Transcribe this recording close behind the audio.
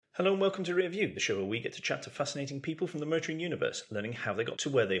Hello and welcome to Rear View, the show where we get to chat to fascinating people from the motoring universe, learning how they got to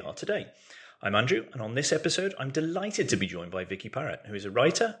where they are today. I'm Andrew, and on this episode, I'm delighted to be joined by Vicky Parrott, who is a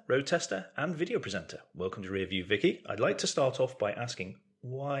writer, road tester, and video presenter. Welcome to Rear View, Vicky. I'd like to start off by asking,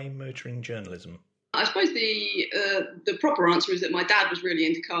 why motoring journalism? I suppose the proper answer is that my dad was really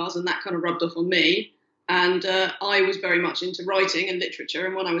into cars, and that kind of rubbed off on me. And I was very much into writing and literature.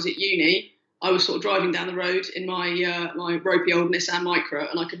 And when I was at uni, I was sort of driving down the road in my ropey old Nissan Micra,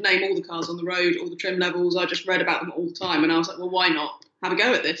 and I could name all the cars on the road, all the trim levels. I just read about them all the time, and I was like, well, why not have a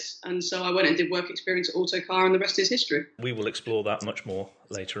go at this? And so I went and did work experience at Autocar, and the rest is history. We will explore that much more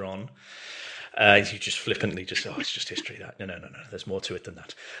later on. You just flippantly it's just history. That no, there's more to it than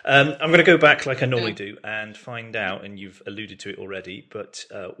that. I'm going to go back like I normally do and find out, and you've alluded to it already, but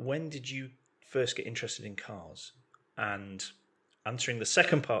when did you first get interested in cars? And answering the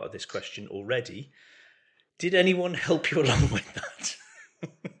second part of this question already, did anyone help you along with that?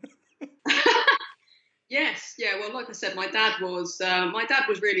 Yes, yeah. Well, like I said, my dad was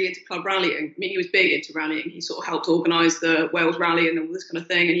really into club rallying. I mean, he was big into rallying. He sort of helped organise the Wales Rally and all this kind of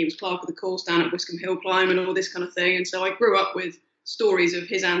thing. And he was clerk of the course down at Wiscombe Hill Climb and all this kind of thing. And so I grew up with stories of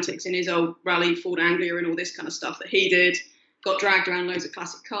his antics in his old rally, Ford Anglia, and all this kind of stuff that he did. Got dragged around loads of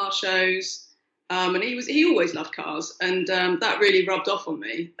classic car shows. And he always loved cars, and that really rubbed off on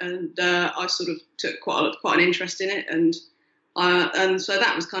me. And I sort of took quite an interest in it, and so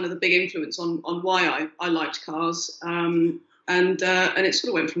that was kind of the big influence on why I liked cars. And it sort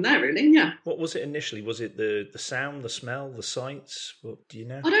of went from there, really. Yeah. What was it initially? Was it the sound, the smell, the sights? What do you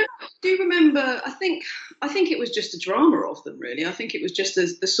know? I do remember. I think it was just the drama of them, really. I think it was just the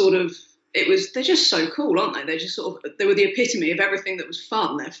sort of. They're just so cool, aren't they? They were the epitome of everything that was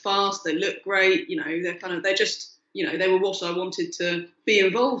fun. They're fast, they look great, they were what I wanted to be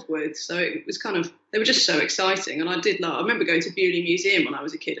involved with. So it was they were just so exciting. And I remember going to Bewley Museum when I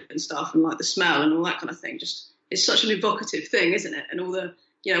was a kid and stuff, and like the smell and all that kind of thing. Just, it's such an evocative thing, isn't it? And all of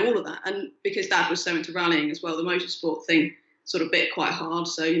that. And because Dad was so into rallying as well, the motorsport thing sort of bit quite hard.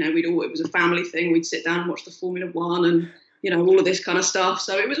 So, it was a family thing. We'd sit down and watch the Formula One and, all of this kind of stuff.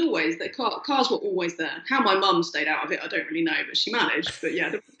 So it was always, cars were always there. How my mum stayed out of it, I don't really know, but she managed. But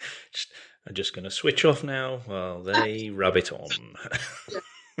yeah. I'm just going to switch off now while they rub it on.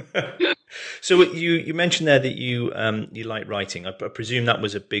 So you mentioned there that you like writing. I presume that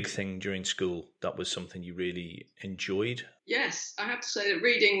was a big thing during school. That was something you really enjoyed. Yes, I have to say that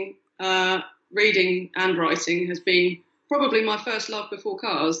reading and writing has been probably my first love before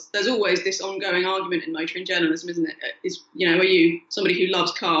cars. There's always this ongoing argument in motoring journalism, isn't it? Are you somebody who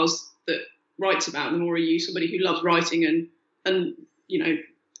loves cars that writes about them, or are you somebody who loves writing and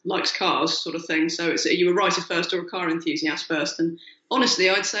likes cars, sort of thing? So are you a writer first or a car enthusiast first? And honestly,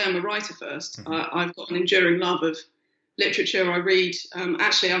 I'd say I'm a writer first. Mm-hmm. I've got an enduring love of literature. I read.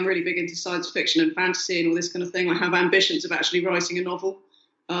 Actually, I'm really big into science fiction and fantasy and all this kind of thing. I have ambitions of actually writing a novel.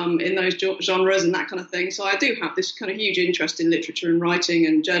 In those genres and that kind of thing. So I do have this kind of huge interest in literature and writing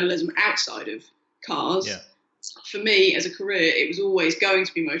and journalism outside of cars. Yeah. For me, as a career, it was always going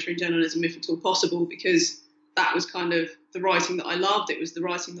to be motoring journalism, if at all possible, because that was kind of the writing that I loved. It was the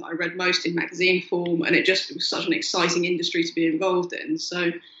writing that I read most in magazine form, and it was such an exciting industry to be involved in.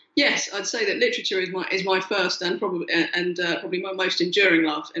 So yes, I'd say that literature is my first and probably my most enduring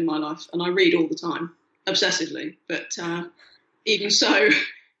love in my life, and I read all the time, obsessively. But even so,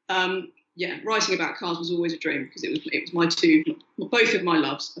 writing about cars was always a dream, because it was both of my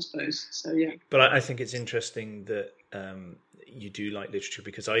loves, I suppose. So yeah. But I think it's interesting that you do like literature,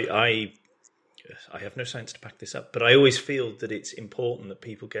 because I have no science to back this up, but I always feel that it's important that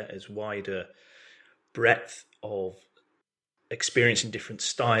people get as wide a breadth of experience in different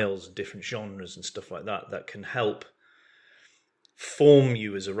styles and different genres and stuff like that can help form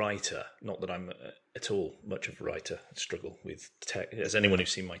you as a writer. Not that I'm at all much of a writer. I struggle with tech. As anyone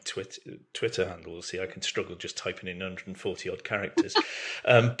who's seen my Twitter handle will see, I can struggle just typing in 140 odd characters.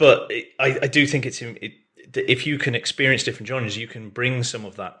 But I do think if you can experience different genres, you can bring some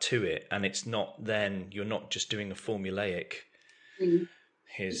of that to it, and you're not just doing a formulaic.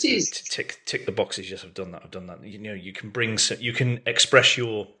 Here's tick the boxes. Yes, I've done that. You can express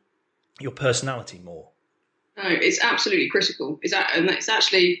your personality more. No, it's absolutely critical. And it's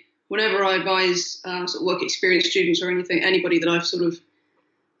actually, whenever I advise sort of work experience students or anybody that I've sort of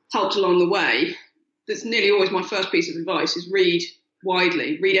helped along the way, that's nearly always my first piece of advice is read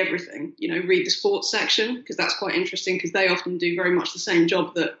widely, read everything. Read the sports section, because that's quite interesting, because they often do very much the same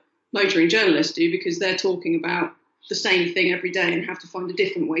job that motoring journalists do, because they're talking about the same thing every day and have to find a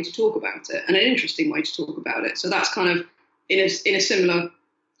different way to talk about it, and an interesting way to talk about it. So that's kind of in a similar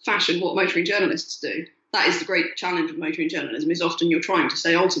fashion what motoring journalists do. that is the great challenge of motoring journalism. Is often you're trying to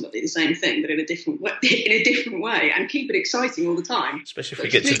say ultimately the same thing, but in a different way, and keep it exciting all the time. Especially if we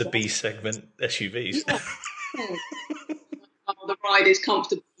get to the B segment SUVs. Yeah. The ride is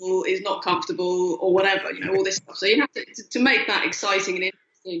comfortable, is not comfortable, or whatever, all this stuff. So you have to make that exciting and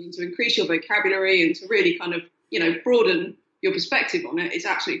interesting, and to increase your vocabulary, and to really kind of, broaden your perspective on it. It's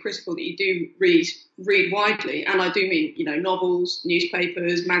absolutely critical that you do read widely. And I do mean, novels,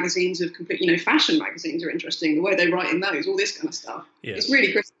 newspapers, magazines of complete, fashion magazines are interesting, the way they write in those, all this kind of stuff. Yeah. It's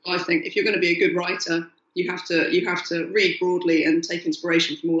really critical, I think. If you're going to be a good writer, you have to read broadly and take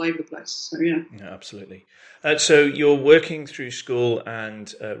inspiration from all over the place. So yeah, absolutely. So you're working through school,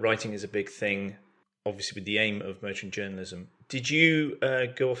 and writing is a big thing, obviously with the aim of motoring journalism. Did you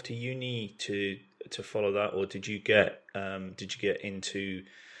go off to uni to follow that, or did you get into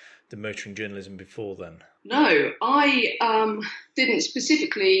the motoring journalism before then? No, I didn't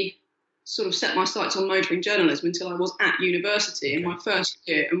specifically sort of set my sights on motoring journalism until I was at university in my first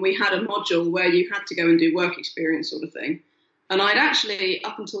year, and we had a module where you had to go and do work experience sort of thing. And I'd actually,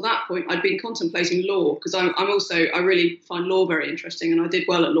 up until that point, I'd been contemplating law, because I really find law very interesting, and I did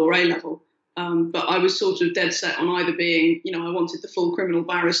well at law A level. But I was sort of dead set on either being, I wanted the full criminal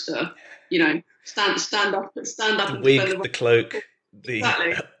barrister, stand up the and wig, the cloak, the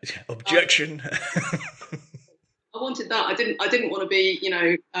objection. I wanted that. I didn't want to be,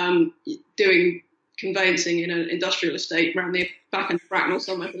 doing conveyancing in an industrial estate around the back end of Bracknell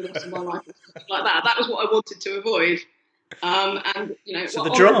somewhere for the rest of my life, or something like that. That was what I wanted to avoid. So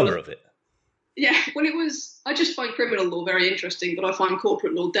the drama of it. Yeah, well, I just find criminal law very interesting, but I find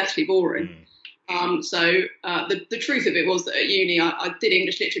corporate law deathly boring. So the truth of it was that at uni I did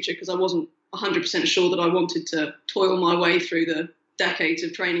English literature because I wasn't 100% sure that I wanted to toil my way through the decades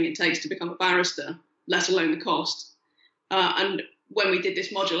of training it takes to become a barrister, let alone the cost. And when we did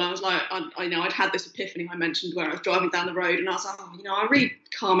this module, I was like, I'd had this epiphany I mentioned where I was driving down the road, and I was like, I read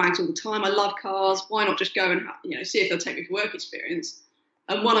car mags all the time. I love cars. Why not just go and see if they'll take me for work experience?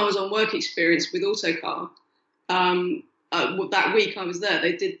 And when I was on work experience with Autocar, that week I was there,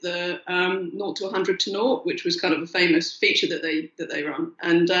 they did the 0 to 100 to 0, which was kind of a famous feature that they run.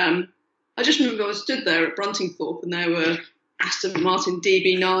 And I just remember I was stood there at Bruntingthorpe, and there were Aston Martin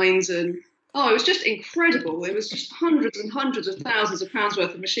DB9s, and it was just incredible. It was just hundreds and hundreds of thousands of pounds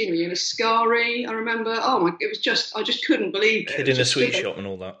worth of machinery in a Ascari, I remember. It was just, I just couldn't believe it. Kid in a sweet shop and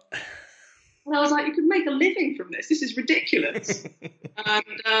all that. And I was like, you could make a living from this. This is ridiculous. It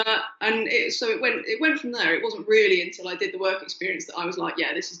went from there. It wasn't really until I did the work experience that I was like,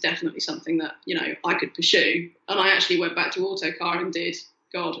 yeah, this is definitely something that, I could pursue. And I actually went back to Autocar and did,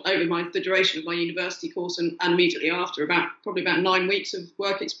 over the duration of my university course and immediately after, probably about 9 weeks of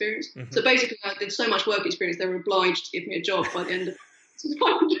work experience. Mm-hmm. So basically I did so much work experience, they were obliged to give me a job by the end of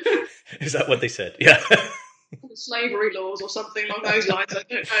it. Is that what they said? Yeah. Slavery laws or something along those lines, I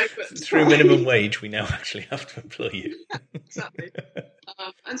don't know. But through minimum wage, we now actually have to employ you. Exactly.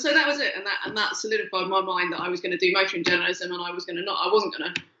 And so that was it, and that solidified my mind that I was going to do motoring journalism, and I wasn't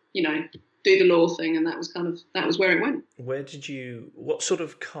going to, do the law thing, and that was where it went. What sort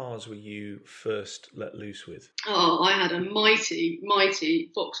of cars were you first let loose with? I had a mighty, mighty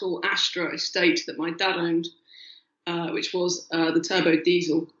Vauxhall Astra estate that my dad owned. Which was the turbo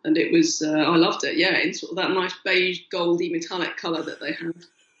diesel, and it was I loved it. Yeah, in sort of that nice beige, goldy, metallic colour that they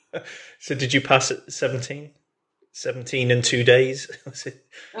had. So, did you pass at 17? 17 and 2 days?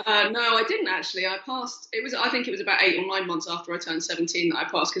 No, I didn't actually. I passed. I think it was about 8 or 9 months after I turned 17 that I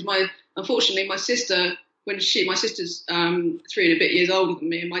passed, because unfortunately my sister, my sister's 3 and a bit years older than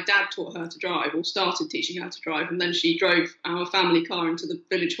me, and my dad taught her to drive, or started teaching her to drive, and then she drove our family car into the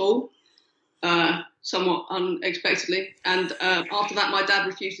village hall. Somewhat unexpectedly, and after that my dad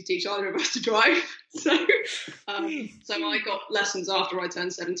refused to teach either of us to drive, so I got lessons after I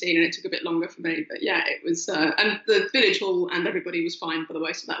turned 17, and it took a bit longer for me, but yeah, it was and the village hall and everybody was fine, by the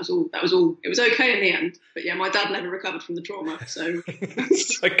way, so that was all it was okay in the end. But yeah, my dad never recovered from the trauma, so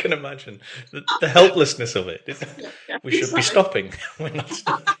I can imagine the helplessness of it. We should be stopping. We're not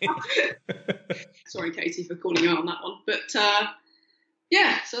stopping. Sorry, Katie, for calling you out on that one, but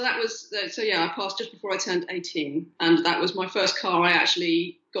yeah, I passed just before I turned 18, and that was my first car I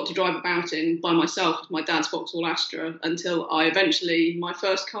actually got to drive about in by myself, with my dad's Vauxhall Astra, until my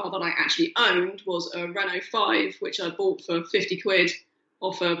first car that I actually owned was a Renault 5, which I bought for 50 quid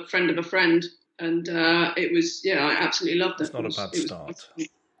off a friend of a friend, and it was, I absolutely loved it. It's not a bad start.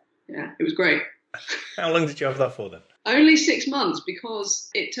 Yeah, it was great. How long did you have that for then? Only 6 months, because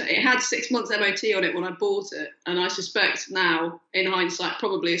it had 6 months MOT on it when I bought it, and I suspect now, in hindsight,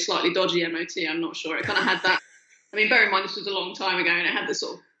 probably a slightly dodgy MOT. I'm not sure. It kind of had that. I mean, bear in mind this was a long time ago, and it had that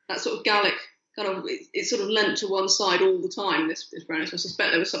sort of Gallic kind of it sort of leant to one side all the time. This Brownie, so I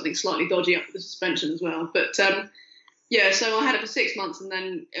suspect there was something slightly dodgy up with the suspension as well. But yeah, so I had it for 6 months and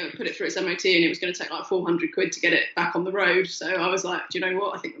then put it through its MOT, and it was going to take like 400 quid to get it back on the road. So I was like, do you know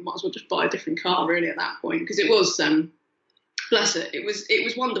what? I think we might as well just buy a different car really at that point, because it was, bless it, it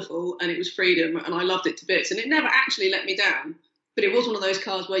was wonderful, and it was freedom, and I loved it to bits, and it never actually let me down. But it was one of those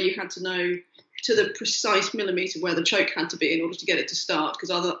cars where you had to know to the precise millimetre where the choke had to be in order to get it to start,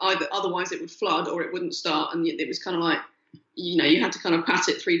 because otherwise it would flood or it wouldn't start, and it was kind of like, you had to kind of pat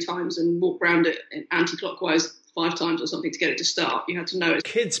it 3 times and walk around it anti-clockwise 5 times or something to get it to start. You had to know it.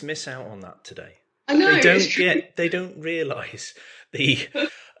 Kids miss out on that today. I know. They don't realise the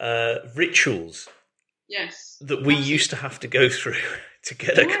rituals yes, that we used to have to go through to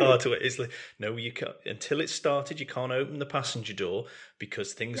get a car to it. It's like, no, you can't, until it's started, you can't open the passenger door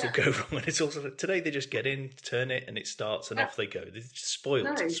because things will go wrong. And it's also, today they just get in, turn it, and it starts, and off they go. They're just spoiled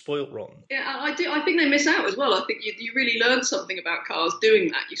rotten. Yeah, I think they miss out as well. I think you really learn something about cars doing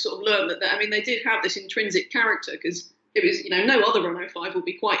that. You sort of learn that, they did have this intrinsic character, because it was, no other Renault 5 will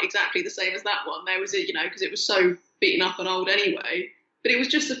be quite exactly the same as that one. There was because it was so beaten up and old anyway. But it was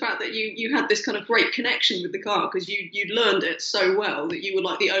just the fact that you had this kind of great connection with the car, because you'd learned it so well that you were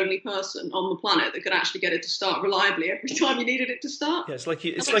like the only person on the planet that could actually get it to start reliably every time you needed it to start. Yeah, it's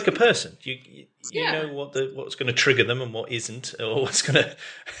like a person. You know what's going to trigger them and what isn't, or what's going to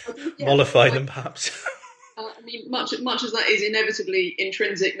mollify them, perhaps. Much as that is inevitably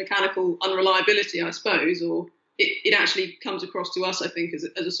intrinsic mechanical unreliability, I suppose, or it actually comes across to us, I think, as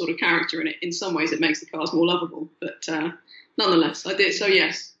a sort of character, and in some ways it makes the cars more lovable. But nonetheless, I did. So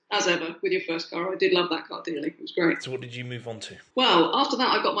yes, as ever, with your first car, I did love that car dearly. It was great. So what did you move on to? Well, after that,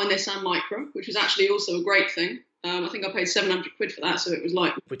 I got my Nissan Micra, which was actually also a great thing. I think I paid 700 quid for that, so it was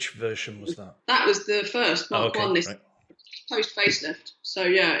like... Which version was that? That was the first Mark 1 Nissan, right. Post facelift. So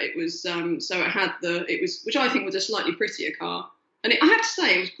yeah, it was. So it had which I think was a slightly prettier car. And I have to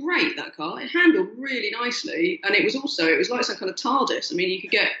say, it was great, that car. It handled really nicely. And it was like some kind of TARDIS. I mean, you could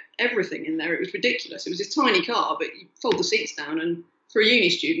get everything in there. It was ridiculous. It was this tiny car, but you fold the seats down. And for a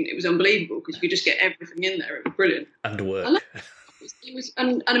uni student, it was unbelievable, because you could just get everything in there. It was brilliant. And work. It was,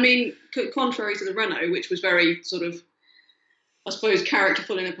 and I mean, contrary to the Renault, which was very sort of, I suppose,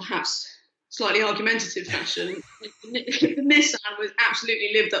 characterful in a perhaps slightly argumentative fashion, the Nissan was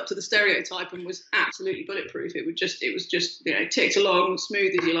absolutely lived up to the stereotype and was absolutely bulletproof. It was just ticked along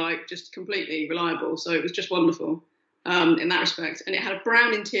smooth as you like, just completely reliable. So it was just wonderful in that respect. And it had a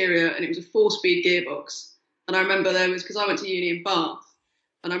brown interior, and it was a 4-speed gearbox. And I remember because I went to uni in Bath,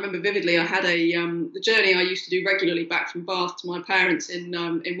 and I remember vividly I had the journey I used to do regularly back from Bath to my parents in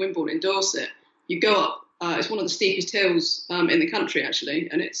Wimborne in Dorset. You go up, it's one of the steepest hills in the country actually,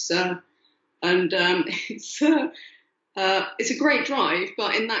 and it's a great drive,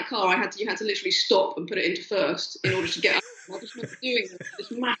 but in that car you had to literally stop and put it into first in order to get up. I just remember doing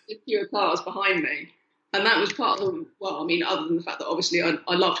this massive queue of cars behind me, and that was part of other than the fact that obviously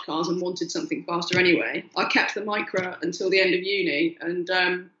I loved cars and wanted something faster anyway, I kept the Micra until the end of uni, and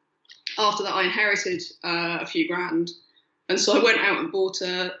after that I inherited a few grand, and so I went out and bought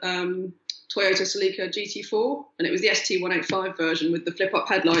a Toyota Celica GT4, and it was the ST185 version with the flip-up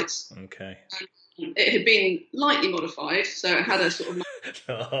headlights. Okay. And it had been lightly modified, so it had a sort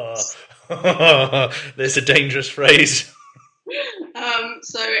of... there's a dangerous phrase.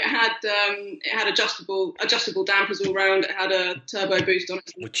 So it had adjustable dampers all round. It had a turbo boost on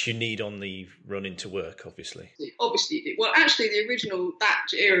it, which you need on the run into work, obviously. Obviously, well, actually, the original that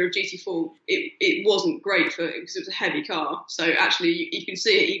era of GT4, it wasn't great because it was a heavy car. So actually, you can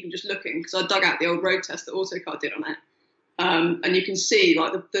see it even just looking, because I dug out the old road test that Autocar did on it, and you can see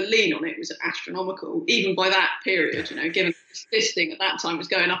like the lean on it was astronomical, even by that period. Given this thing at that time was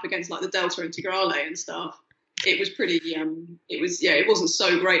going up against like the Delta Integrale and stuff. It was pretty, it wasn't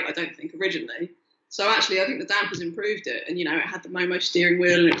so great, I don't think, originally. So actually, I think the dampers improved it. And, it had the Momo steering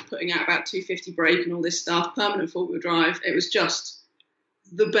wheel, and it was putting out about 250 brake and all this stuff, permanent four-wheel drive. It was just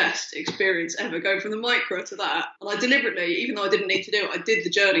the best experience ever, going from the Micra to that. And I deliberately, even though I didn't need to do it, I did the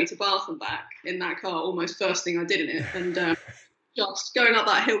journey to Bath and back in that car, almost first thing I did in it. And just going up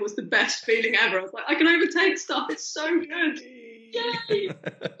that hill was the best feeling ever. I was like, I can overtake stuff. It's so good. Yay!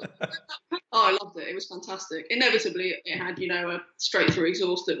 Oh, I loved it. It was fantastic. Inevitably, it had, a straight-through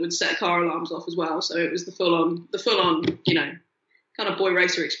exhaust that would set car alarms off as well. So it was the full-on, kind of boy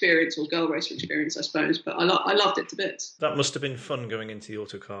racer experience, or girl racer experience, I suppose. But I loved it to bits. That must have been fun going into the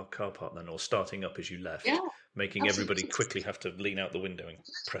Autocar car park then, or starting up as you left, making everybody quickly have to lean out the window and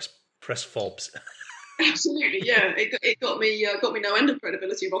press fobs. Absolutely, yeah. It got me no end of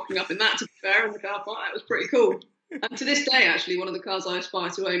credibility rocking up in that, to be fair, in the car park. That was pretty cool. And to this day, actually, one of the cars I aspire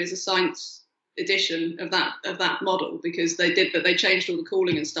to own is a Sainz edition of that model, because they changed all the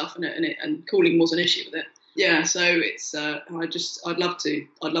cooling and stuff in it, and cooling was an issue with it. Yeah, so it's I'd love to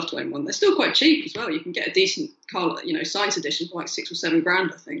own one. They're still quite cheap as well. You can get a decent car, science edition for like $6 or $7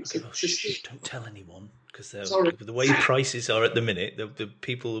 grand, I think. So don't tell anyone, because the way prices are at the minute, the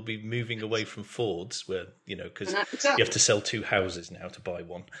people will be moving away from Fords, where because you have to sell 2 houses now to buy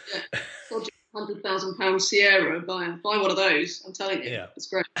one. Yeah. £100,000 Sierra, buy one of those. I'm telling you, It's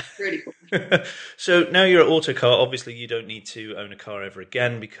great, really cool. So now you're at Autocar. Obviously, you don't need to own a car ever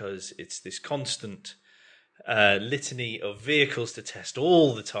again, because it's this constant litany of vehicles to test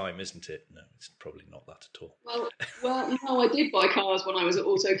all the time, isn't it? No, it's probably not that at all. Well, no, I did buy cars when I was at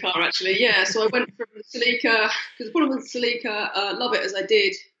Autocar, actually. Yeah, so I went from the Celica, because the problem with the Celica, love it as I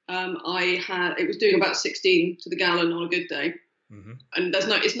did. It was doing about 16 to the gallon on a good day. Mm-hmm. And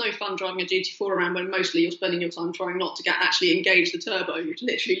it's no fun driving a GT4 around when mostly you're spending your time trying not to actually engage the turbo. You're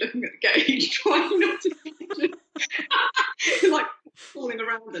literally looking at the gauge, trying not to like falling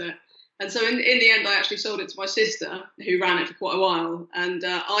around in it. And so in the end, I actually sold it to my sister, who ran it for quite a while. And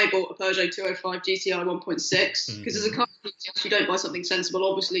I bought a Peugeot 205 GTI 1.6, because as a car enthusiast, you don't buy something sensible.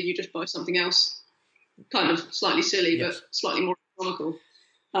 Obviously, you just buy something else, kind of slightly silly, but slightly more economical.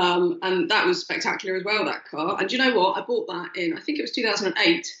 And that was spectacular as well, that car. And do you know what? I bought that in, I think it was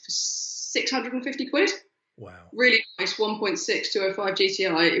 2008, for 650 quid. Wow. Really nice 1.6 205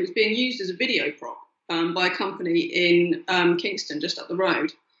 GTI. It was being used as a video prop by a company in Kingston, just up the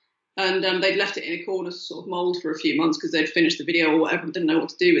road. And they'd left it in a corner to sort of mould for a few months because they'd finished the video or whatever and didn't know what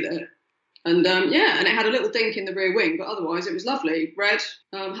to do with it. And and it had a little dink in the rear wing, but otherwise it was lovely. Red,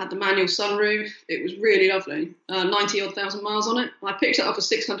 had the manual sunroof. It was really lovely. 90-odd thousand miles on it. I picked it up for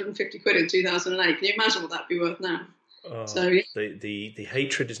 650 quid in 2008. Can you imagine what that'd be worth now? Oh, so the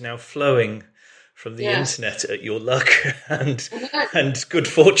hatred is now flowing from the internet at your luck and good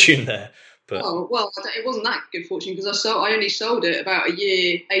fortune there. But... Well, it wasn't that good fortune, because I only sold it about a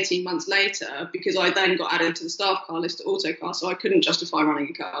year, 18 months later, because I then got added to the staff car list at Autocar, so I couldn't justify running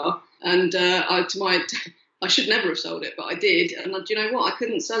a car. And I should never have sold it, but I did. And do you know what? I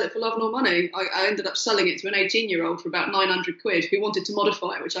couldn't sell it for love nor money. I ended up selling it to an 18-year-old for about 900 quid who wanted to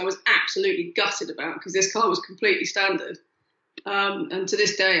modify it, which I was absolutely gutted about, because this car was completely standard. And to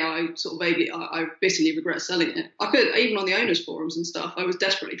this day, I bitterly regret selling it. I could, even on the owners' forums and stuff, I was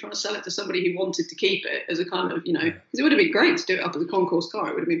desperately trying to sell it to somebody who wanted to keep it as a kind of, because it would have been great to do it up as a concourse car.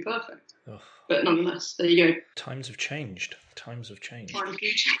 It would have been perfect. Oh. But nonetheless, there you go. Times have changed. Times have changed.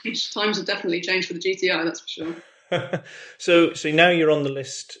 Times have definitely changed for the GTI, that's for sure. So now you're on the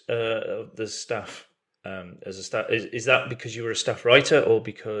list of the staff as a staff. Is that because you were a staff writer, or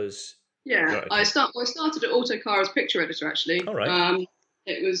because... Yeah, right, okay. I started at Autocar as picture editor, actually. All right.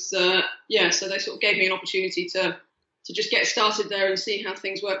 It was, so they sort of gave me an opportunity to just get started there and see how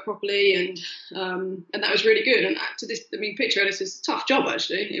things work properly, and that was really good. And picture editor is a tough job,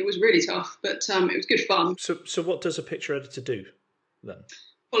 actually. It was really tough, but it was good fun. So what does a picture editor do then?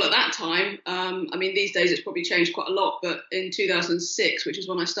 Well, at that time, these days it's probably changed quite a lot, but in 2006, which is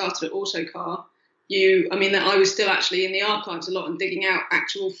when I started at Autocar, I was still actually in the archives a lot and digging out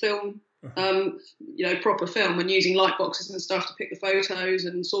actual film, proper film, and using light boxes and stuff to pick the photos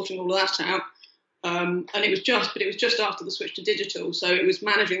and sorting all of that out. And it was just after the switch to digital, so it was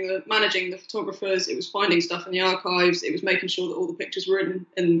managing the photographers, it was finding stuff in the archives, it was making sure that all the pictures were in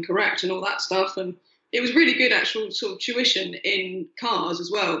and correct and all that stuff. And it was really good actual sort of tuition in cars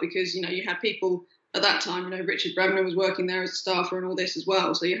as well, because you had people at that time, Richard Bremner was working there as a staffer and all this as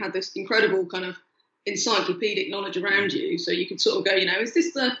well, so you had this incredible kind of encyclopedic knowledge around you, so you could sort of go, is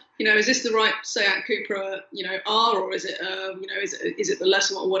this the right Seat Cupra, R, or is it, is it the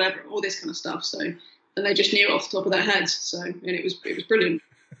lesser or whatever, all this kind of stuff. So, and they just knew it off the top of their heads. So, and it was brilliant.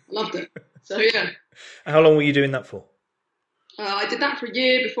 I loved it. So yeah. How long were you doing that for? I did that for a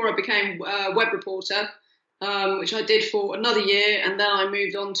year before I became web reporter, which I did for another year, and then I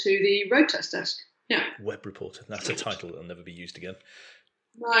moved on to the road test desk. Yeah. Web reporter. That's a title that'll never be used again.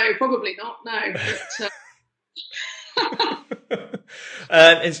 No, probably not. No. But,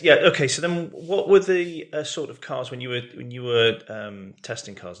 okay. So then, what were the sort of cars when you were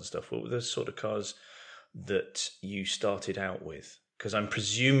testing cars and stuff? What were the sort of cars that you started out with? Because I'm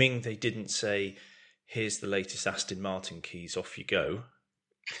presuming they didn't say, "Here's the latest Aston Martin keys, off you go."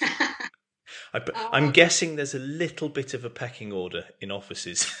 I'm guessing there's a little bit of a pecking order in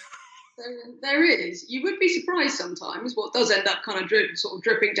offices. There is. You would be surprised sometimes what does end up kind of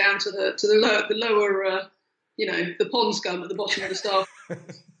dripping down to the lower, the pond scum at the bottom of the staff.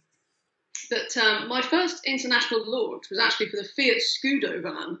 But my first international launch was actually for the Fiat Scudo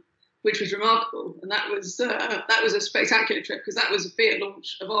van, which was remarkable, and that was a spectacular trip because that was a Fiat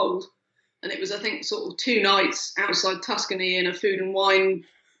launch of old. and it was, I think, sort of 2 nights outside Tuscany in a food and wine,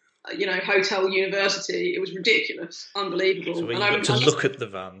 hotel university. It was ridiculous, unbelievable. So you got to look at the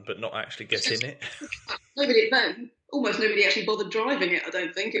van, but not actually get in it. Almost nobody actually bothered driving it. I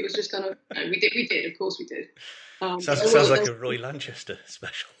don't think it was just kind of we did, of course we did. Sounds like a Roy Lanchester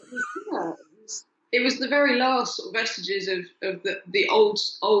special. Yeah, it was the very last sort of vestiges of the old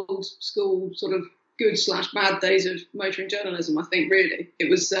school sort of good/bad days of motoring journalism. I think really it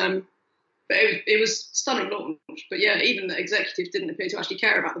was. But it was stunning launch. But yeah, even the executives didn't appear to actually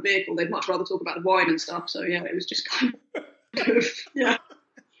care about the vehicle. They'd much rather talk about the wine and stuff. So yeah, it was just kind of yeah.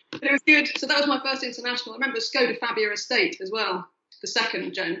 But it was good. So that was my first international. I remember Skoda Fabia Estate as well, the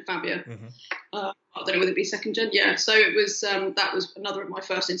second gen Fabia. Mm-hmm. I don't know whether it be second gen. Yeah. So it was that was another of my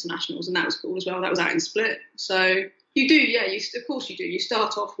first internationals, and that was cool as well. That was out in Split. So you do, yeah. Of course you do. You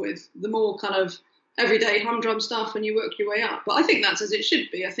start off with the more kind of everyday humdrum stuff, and you work your way up. But I think that's as it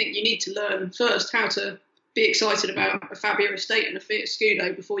should be. I think you need to learn first how to be excited about a Fabia Estate and a Fiat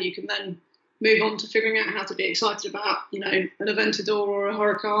Scudo before you can then move on to figuring out how to be excited about, an Aventador or a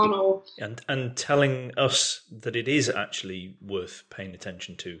Huracan or and telling us that it is actually worth paying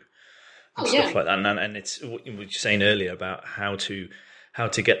attention to and stuff like that. And it's what you were saying earlier about how to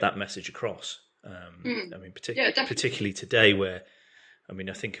get that message across. I mean, particularly today, where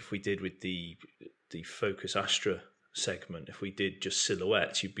I think if we did with the Focus Astra segment, if we did just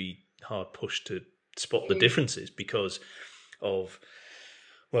silhouettes, you'd be hard pushed to spot the differences because of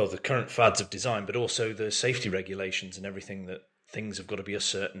the current fads of design, but also the safety regulations and everything, that things have got to be a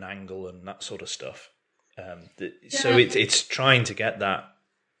certain angle and that sort of stuff. So it's trying to get that.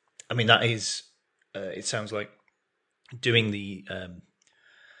 I mean, that is, it sounds like doing the,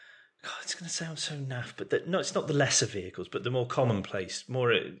 it's going to sound so naff, but no, it's not the lesser vehicles, but the more commonplace,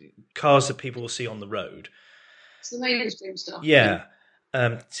 more cars that people will see on the road. It's the mainstream stuff. Yeah.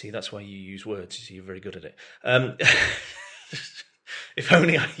 See, that's why you use words. You're very good at it. If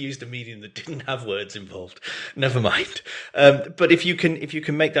only I used a medium that didn't have words involved. Never mind. But if you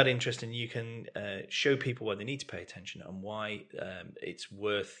can make that interesting, you can show people why they need to pay attention and why it's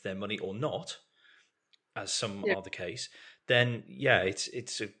worth their money or not, as some are the case. Then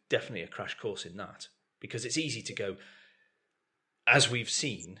it's definitely a crash course in that, because it's easy to go, as we've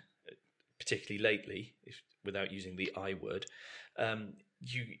seen, particularly lately, without using the I word.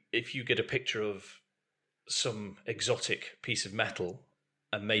 If you get a picture of some exotic piece of metal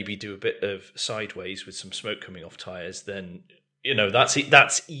and maybe do a bit of sideways with some smoke coming off tires, then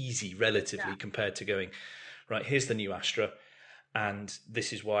that's easy relatively compared to going, right, here's the new Astra, and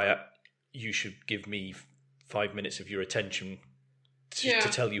this is why you should give me 5 minutes of your attention to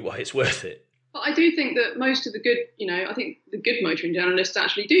tell you why it's worth it. But I do think that most of the good, I think the good motoring journalists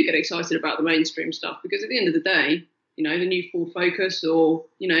actually do get excited about the mainstream stuff, because at the end of the day, the new Ford Focus or,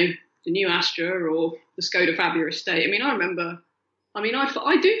 the new Astra or the Skoda Fabia Estate.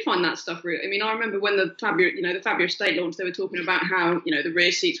 I do find that stuff really. I remember when the Fabia Estate launched, they were talking about how, the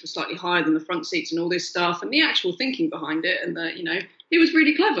rear seats were slightly higher than the front seats and all this stuff, and the actual thinking behind it, and that, it was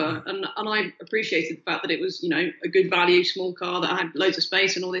really clever. And I appreciated the fact that it was, a good value small car that had loads of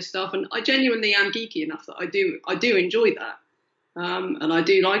space and all this stuff. And I genuinely am geeky enough that I do enjoy that. And I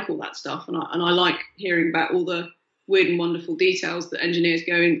do like all that stuff. And I like hearing about all the weird and wonderful details that engineers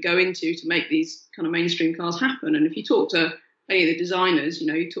go into to make these kind of mainstream cars happen. And if you talk to any of the designers,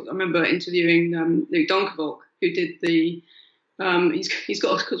 I remember interviewing Luke Donkervolk, who did the he's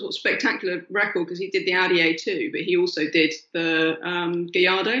got a sort of spectacular record because he did the Audi A2, but he also did the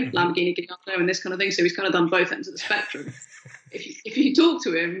Gallardo, Lamborghini Gallardo, and this kind of thing. So he's kind of done both ends of the spectrum. If you talk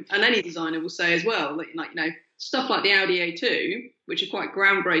to him, and any designer will say as well, that, stuff like the Audi A2, which are quite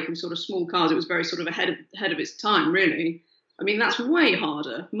groundbreaking sort of small cars, it was very sort of ahead of its time, really. That's way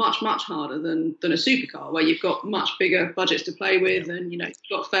harder, much, much harder than a supercar, where you've got much bigger budgets to play with, and you've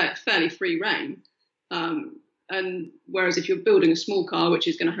got fairly free reign. And whereas if you're building a small car, which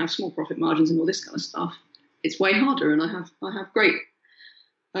is going to have small profit margins and all this kind of stuff, it's way harder. And I have great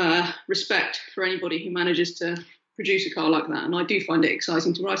respect for anybody who manages to produce a car like that, and I do find it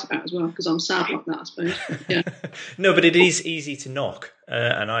exciting to write about as well, because I'm sad like that, I suppose. Yeah. No, but it is easy to knock,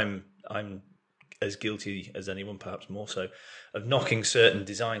 and I'm as guilty as anyone, perhaps more so, of knocking certain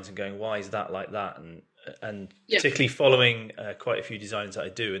designs and going, why is that like that? And particularly following quite a few designers that I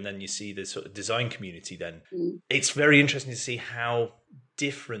do, and then you see the sort of design community. Then it's very interesting to see how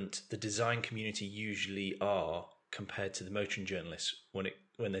different the design community usually are compared to the motoring journalists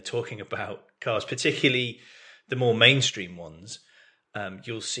when they're talking about cars, particularly the more mainstream ones.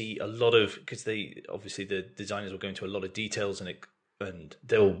 You'll see a lot of, because obviously the designers will go into a lot of details, and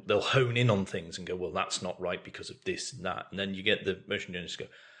they'll hone in on things and go, well, that's not right because of this and that, and then you get the motion journalists go,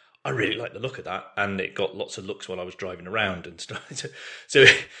 I really like the look of that, and it got lots of looks while I was driving around and stuff. So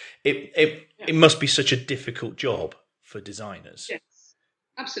it must be such a difficult job for designers. Yes,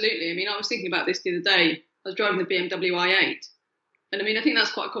 absolutely. I mean, I was thinking about this the other day. I was driving the BMW i8, and I mean, I think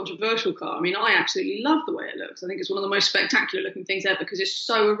that's quite a controversial car. I mean, I absolutely love the way it looks. I think it's one of the most spectacular looking things ever because it's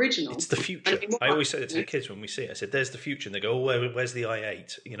so original. It's the future. I always say that to the kids when we see it. I said, "There's the future," and they go, "Oh, where's the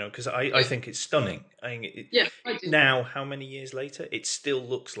i8?" You know, because I think it's stunning. I do. Now, how many years later, it still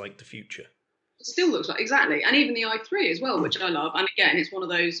looks like the future. It still looks like, exactly, and even the i3 as well, which I love. And again, it's one of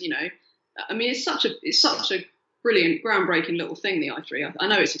those, you know, I mean, it's such a brilliant, groundbreaking little thing. The i3. I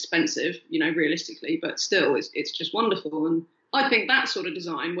know it's expensive, you know, realistically, but still, it's just wonderful. And I think that sort of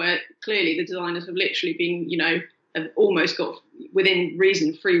design, where clearly the designers have literally been, you know, have almost got within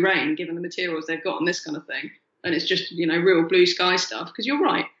reason free reign given the materials they've got and this kind of thing, and it's just, you know, real blue sky stuff. Because you're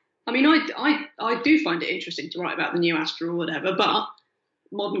right. I mean, I do find it interesting to write about the new Astra or whatever, but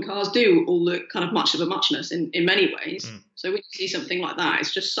modern cars do all look kind of much of a muchness in many ways. So when you see something like that,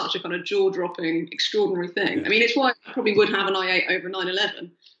 it's just such a kind of jaw-dropping, extraordinary thing. I mean, it's why I probably would have an i8 over a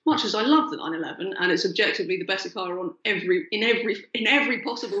 911, much as I love the 911, and it's objectively the better car in every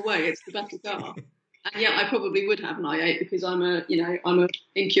possible way. It's the better car. And yet I probably would have an i8 because I'm a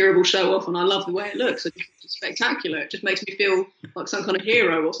incurable show off and I love the way it looks. It's spectacular. It just makes me feel like some kind of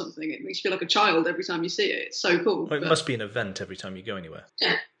hero or something. It makes you feel like a child every time you see it. It's so cool. Well, it must be an event every time you go anywhere.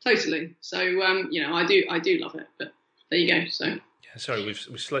 Yeah, totally. So you know, I do love it. But there you go. So yeah, sorry,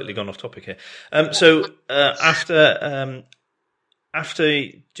 we've slightly gone off topic here. So after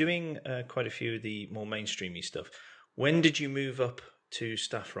doing quite a few of the more mainstreamy stuff, when did you move up to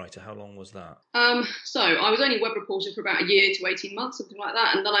staff writer? How long was that? So I was only web reporter for about a year to 18 months, something like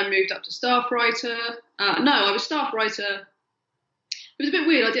that, and then I moved up to staff writer. No, I was staff writer. It was a bit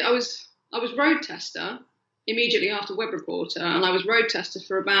weird. I was road tester immediately after web reporter, and I was road tester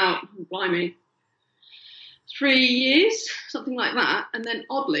for about, blimey, 3 years, something like that. And then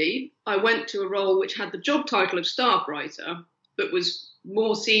oddly, I went to a role which had the job title of staff writer, but was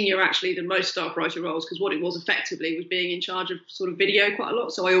more senior actually than most staff writer roles, because what it was effectively was being in charge of sort of video quite a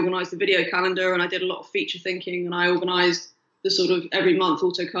lot. So I organised the video calendar, and I did a lot of feature thinking, and I organised the sort of every month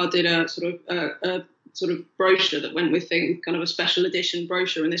Autocar did a sort of brochure that went with things, kind of a special edition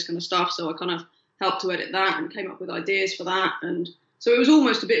brochure and this kind of stuff. So I kind of helped to edit that and came up with ideas for that, and so it was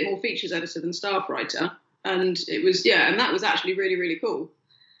almost a bit more features editor than staff writer, and it was and that was actually really, really cool.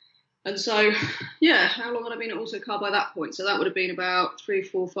 And so, yeah, how long had I been at Autocar by that point? So that would have been about 3,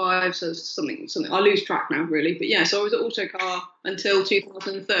 4, 5, so something. I lose track now, really. But yeah, so I was at Autocar until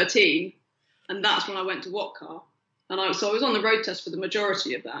 2013, and that's when I went to Whatcar. And so I was on the road test for the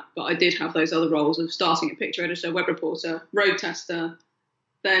majority of that, but I did have those other roles of starting at picture editor, web reporter, road tester,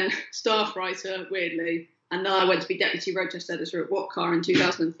 then staff writer, weirdly, and then I went to be deputy road test editor at Whatcar in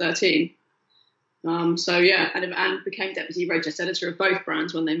 2013. So yeah, and became deputy road test editor of both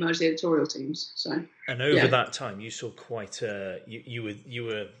brands when they merged the editorial teams. So and over that time, you saw quite you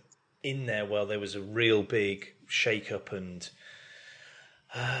were in there while there was a real big shake-up and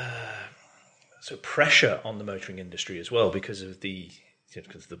sort of pressure on the motoring industry as well because of the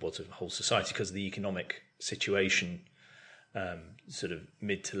whole society, because of the economic situation, sort of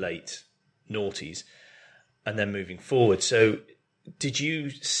mid to late noughties, and then moving forward. So did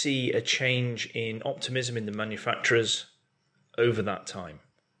you see a change in optimism in the manufacturers over that time?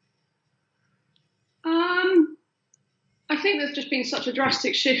 I think there's just been such a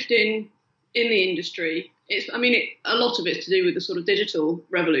drastic shift in the industry. A lot of it's to do with the sort of digital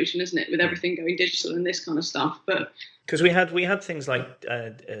revolution, isn't it? With everything going digital and this kind of stuff. But because we had things like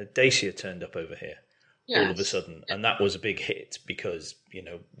Dacia turned up over here all of a sudden, and that was a big hit because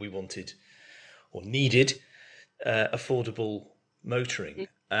we wanted or needed affordable motoring,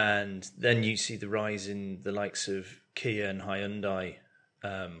 and then you see the rise in the likes of Kia and Hyundai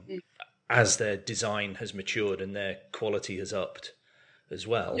as their design has matured and their quality has upped as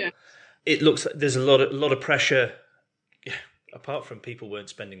well. Yeah. It looks like there's a lot of pressure. Apart from people weren't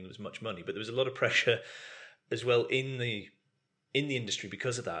spending as much money, but there was a lot of pressure as well in the industry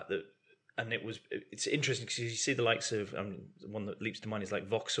because of that. And it's interesting because you see the likes of the one that leaps to mind is like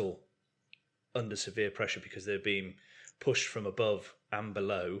Vauxhall under severe pressure because they're being pushed from above and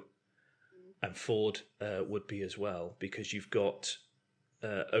below, and Ford would be as well, because you've got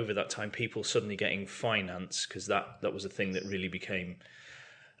over that time people suddenly getting finance, because that was a thing that really became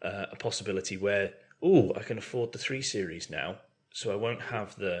a possibility where I can afford the 3 Series now, so I won't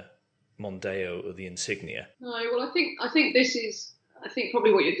have the Mondeo or the Insignia. No, well, I think this is. I think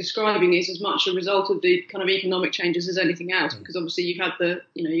probably what you're describing is as much a result of the kind of economic changes as anything else, because obviously you've had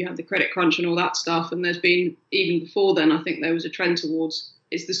the credit crunch and all that stuff, and there's been, even before then, I think there was a trend towards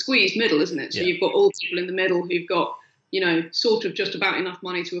it's the squeezed middle, isn't it? So you've got all people in the middle who've got, sort of just about enough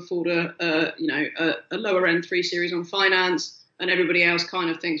money to afford a lower end 3 Series on finance, and everybody else kind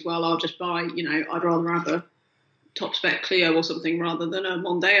of thinks, well, I'll just buy, I'd rather have a top spec Clio or something rather than a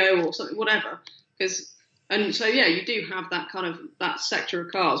Mondeo or something, whatever. And so, you do have that kind of that sector of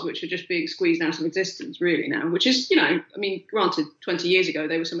cars which are just being squeezed out of existence really now, which is, granted, 20 years ago,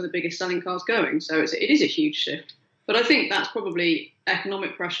 they were some of the biggest selling cars going. So it is a huge shift. But I think that's probably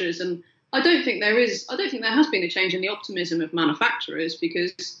economic pressures. And I don't think there has been a change in the optimism of manufacturers,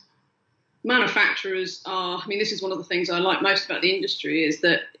 because manufacturers are, this is one of the things I like most about the industry, is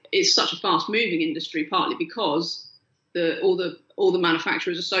that it's such a fast moving industry, partly because all the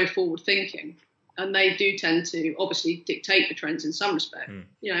manufacturers are so forward thinking. And they do tend to obviously dictate the trends in some respect.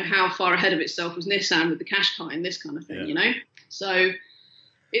 How far ahead of itself was Nissan with the Qashqai and this kind of thing, So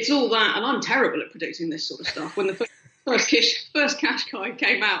it's all that, and I'm terrible at predicting this sort of stuff. When the first Qashqai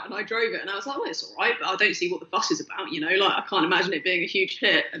came out and I drove it, and I was like, well, it's all right, but I don't see what the fuss is about, I can't imagine it being a huge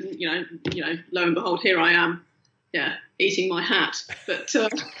hit. And, lo and behold, here I am, eating my hat. But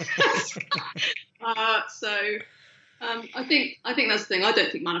I think that's the thing. I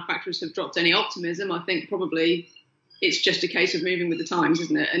don't think manufacturers have dropped any optimism. I think probably it's just a case of moving with the times,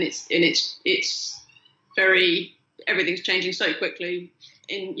 isn't it? And it's very, everything's changing so quickly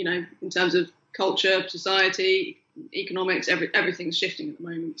in terms of culture, society, economics. Everything's shifting at the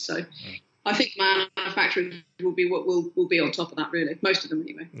moment. So I think manufacturers will be on top of that, really. Most of them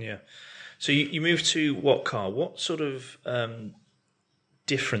anyway. Yeah. So you moved to What Car? What sort of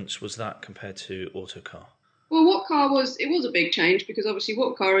difference was that compared to Autocar? Well, What Car was a big change, because obviously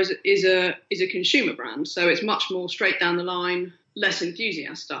What Car is a consumer brand, so it's much more straight down the line, less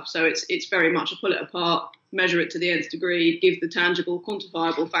enthusiast stuff. So it's very much a pull it apart, measure it to the nth degree, give the tangible,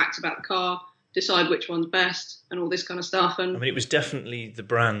 quantifiable facts about the car, decide which one's best, and all this kind of stuff. And it was definitely the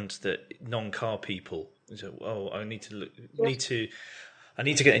brand that non-car people said, I need to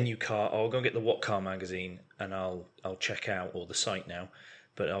get a new car. I'll go and get the What Car magazine, and I'll check out, or the site now.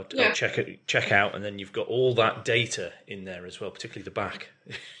 But I'll check out, and then you've got all that data in there as well, particularly the back.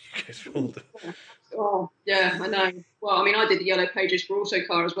 Oh, yeah, I know. Well, I did the yellow pages for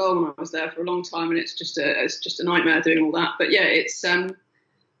Autocar as well when I was there for a long time, and it's just a nightmare doing all that. But yeah, it's do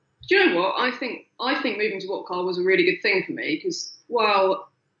you know what? I think moving to What Car was a really good thing for me, because while,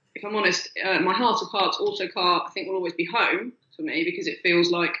 if I'm honest, my heart of hearts, Autocar I think will always be home for me, because it feels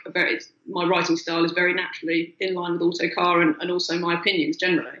like my writing style is very naturally in line with Autocar and also my opinions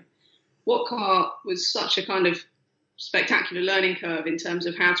generally. What Car was such a kind of spectacular learning curve in terms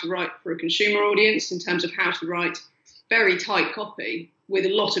of how to write for a consumer audience, in terms of how to write very tight copy with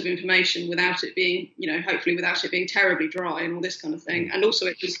a lot of information without it being, hopefully without it being terribly dry and all this kind of thing. And also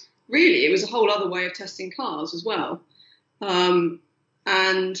it was a whole other way of testing cars as well. And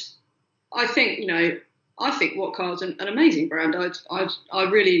I think What Car's an amazing brand. I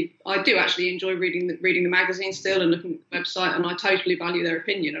do actually enjoy reading the magazine still and looking at the website, and I totally value their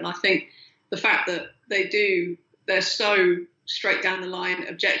opinion. And I think the fact that they're so straight down the line,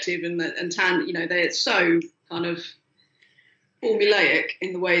 objective, and they're so kind of formulaic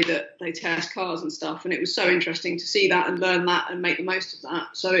in the way that they test cars and stuff. And it was so interesting to see that and learn that and make the most of that.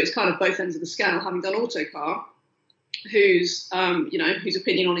 So it's kind of both ends of the scale, having done Autocar, whose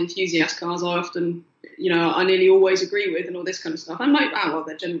opinion on enthusiast cars I often, I nearly always agree with, and all this kind of stuff. And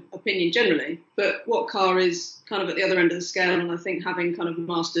their opinion generally. But What Car is kind of at the other end of the scale, and I think having kind of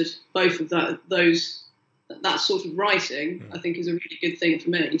mastered both of that sort of writing, I think is a really good thing for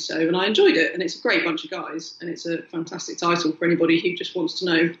me. So, and I enjoyed it, and it's a great bunch of guys, and it's a fantastic title for anybody who just wants to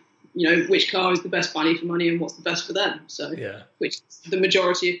know, which car is the best value for money and what's the best for them. So, which is the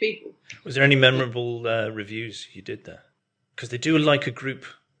majority of people. Was there any memorable reviews you did there? Because they do like a group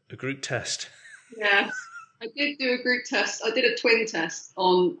test. Yes, I did do a group test. I did a twin test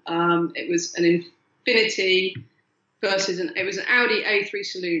on. It was an Infiniti versus an Audi A3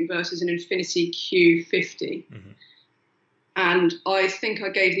 Saloon versus an Infiniti Q50. Mm-hmm. And I think I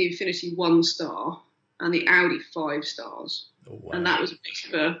gave the Infiniti 1 star and the Audi 5 stars. Oh, wow. And that was a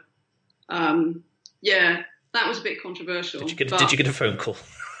bit of that was a bit controversial. Did you get a phone call?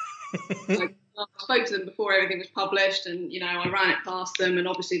 I spoke to them before everything was published, and I ran it past them, and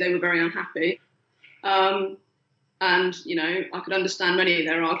obviously they were very unhappy. And I could understand many of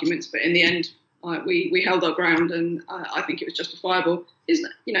their arguments, but in the end, we held our ground, and I think it was justifiable. It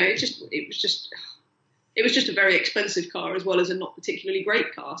was just a very expensive car as well as a not particularly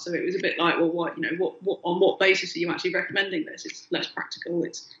great car. So it was a bit like, well, what on what basis are you actually recommending this? It's less practical.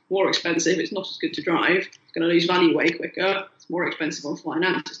 It's more expensive. It's not as good to drive. It's going to lose value way quicker. It's more expensive on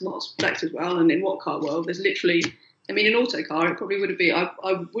finance. It's not as protected as well. And in What Car world, there's literally I mean, an autocar, it probably would have been.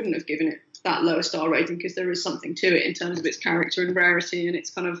 I wouldn't have given it that low a star rating because there is something to it in terms of its character and rarity, and it's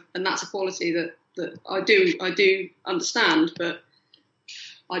kind of, and that's a quality that I do understand, but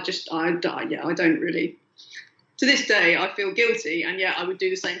I don't really. To this day, I feel guilty, and yet I would do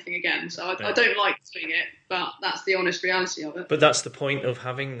the same thing again. So I don't like doing it, but that's the honest reality of it. But that's the point of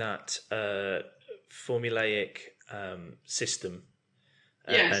having that formulaic system,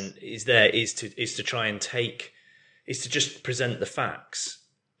 Yes. and is to try and is to just present the facts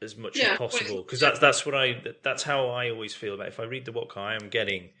as much as possible, because that's how I always feel about it. If I read the What Car, I am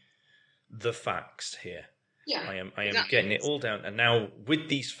getting the facts here. Yeah, I am getting it all down, and now with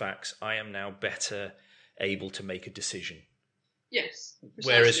these facts, I am now better able to make a decision. Yes.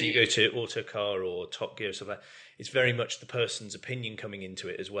 Precisely. Whereas you go to Autocar or Top Gear or stuff like that, it's very much the person's opinion coming into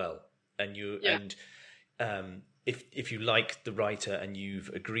it as well. And if you like the writer and you've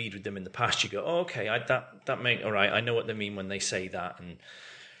agreed with them in the past, you go, oh, okay, that make all right. I know what they mean when they say that and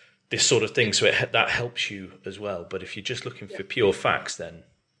this sort of thing. So that helps you as well. But if you're just looking for pure facts, then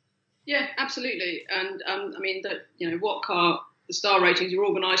absolutely. And I mean that What Car. The star ratings are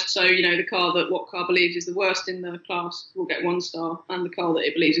organised so the car that What Car believes is the worst in the class will get 1 star, and the car that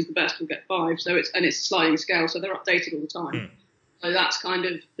it believes is the best will get 5. So it's a sliding scale, so they're updated all the time. So that's kind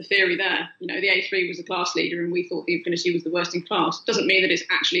of the theory there. The A3 was the class leader, and we thought the Infiniti was the worst in class. Doesn't mean that it's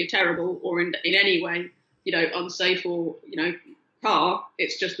actually a terrible or in any way unsafe or car.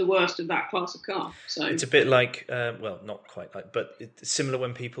 It's just the worst of that class of car. So it's a bit like not quite like, but it's similar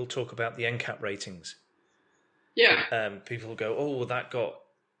when people talk about the NCAP ratings. Yeah. People go, oh, well, that got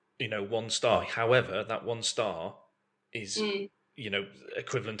 1 star. However, that 1 star is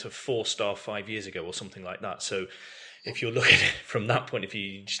equivalent of 4 star 5 years ago or something like that. So if you're looking at it from that point of view,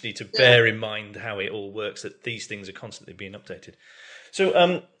 you just need to bear in mind how it all works, that these things are constantly being updated.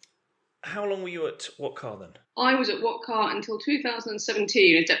 So how long were you at What Car then? I was at What Car until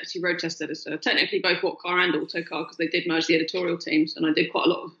 2017 as deputy road test editor. Technically both What Car and Autocar, because they did merge the editorial teams, and I did quite a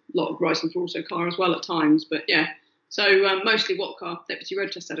lot of writing for Autocar as well at times. But yeah, so mostly What Car, deputy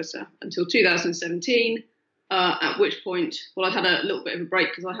road test editor until 2017. At which point, I'd had a little bit of a break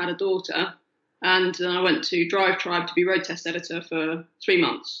because I had a daughter, and then I went to Drive Tribe to be road test editor for 3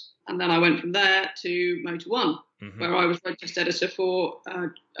 months, and then I went from there to Motor One. Where I was road test editor for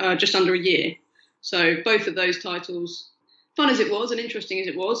just under a year. So both of those titles, fun as it was and interesting as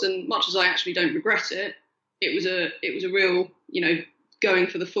it was, and much as I actually don't regret it, it was a real, going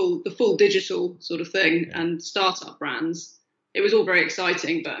for the full digital sort of thing and startup brands. It was all very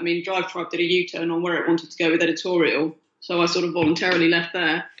exciting, but I mean, Drive Tribe did a U-turn on where it wanted to go with editorial, so I sort of voluntarily left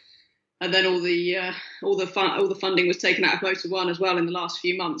there. And then all the funding was taken out of Motor One as well in the last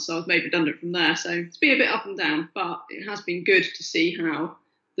few months, so I was made redundant from there. So it's been a bit up and down, but it has been good to see how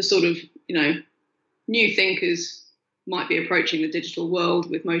the sort of new thinkers might be approaching the digital world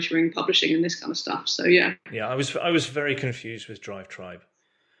with motoring, publishing, and this kind of stuff. So yeah. Yeah, I was very confused with Drive Tribe.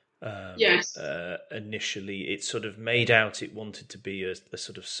 Yes. Initially, it sort of made out it wanted to be a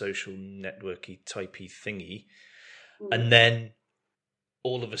sort of social networky typey thingy, and then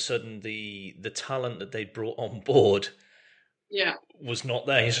all of a sudden the talent that they brought on board was not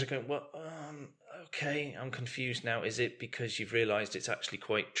there. He's like, well, okay, I'm confused now. Is it because you've realised it's actually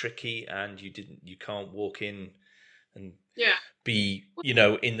quite tricky and you can't walk in and be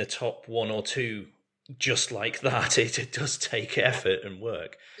in the top 1 or 2 just like that? It does take effort and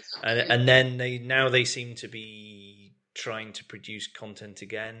work. Exactly. And then they seem to be trying to produce content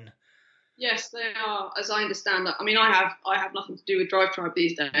again. Yes, they are, as I understand that. I mean, I have nothing to do with Drive Tribe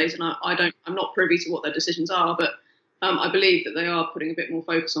these days, and I'm not privy to what their decisions are, but I believe that they are putting a bit more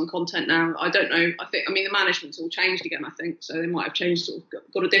focus on content now. I don't know. I mean, the management's all changed again, I think, so they might have changed, sort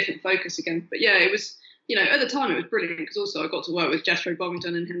of got a different focus again. But yeah, it was, at the time it was brilliant because also I got to work with Jethro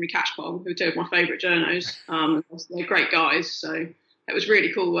Bovington and Henry Catchpole, who are 2 of my favourite journos. They're great guys, so it was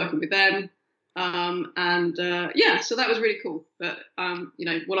really cool working with them. So that was really cool. But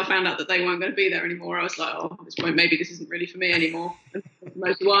when I found out that they weren't going to be there anymore, I was like, oh, at this point maybe this isn't really for me anymore.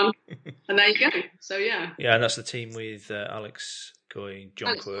 Motor One, and there you go. So yeah, and that's the team with Alex Goy,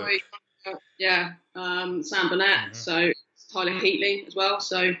 John Quirk, Sam Burnett, so Tyler Heatley as well.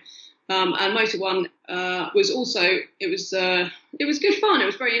 So and Motor One was also it was good fun. It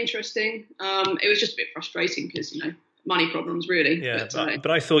was very interesting. It was just a bit frustrating because money problems, really. Yeah, but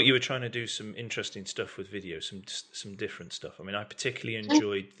I thought you were trying to do some interesting stuff with video, some different stuff. I mean, I particularly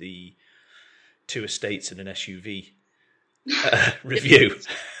enjoyed the 2 estates and an SUV review.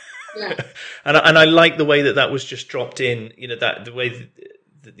 Yeah. and I like the way that was just dropped in. That the way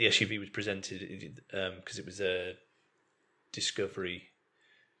that the SUV was presented, because it was a Discovery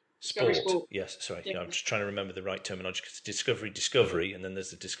Sport. Yes, sorry. Yeah. I'm just trying to remember the right terminology. Because Discovery, and then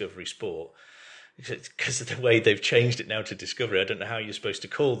there's the Discovery Sport. Because of the way they've changed it now to Discovery, I don't know how you're supposed to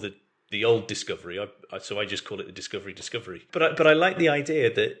call the old Discovery. So I just call it the Discovery. But I like the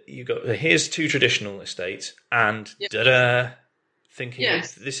idea that you got here's two traditional estates and thinking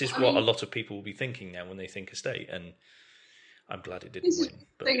this is what a lot of people will be thinking now when they think estate, and I'm glad it didn't win.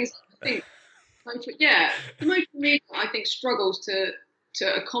 But things I think, the motor media I think struggles to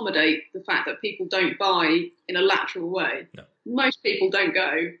accommodate the fact that people don't buy in a lateral way. No. Most people don't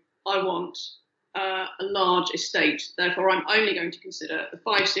go, I want a large estate, therefore I'm only going to consider the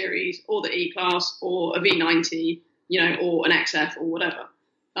 5 Series or the E-Class or a V90, or an XF or whatever.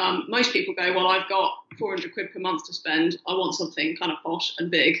 Most people go, well, I've got 400 quid per month to spend. I want something kind of posh and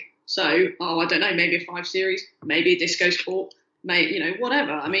big. So, I don't know, maybe a 5 Series, maybe a Disco Sport,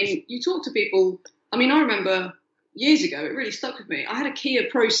 whatever. I mean, you talk to people. I mean, I remember years ago, it really stuck with me. I had a Kia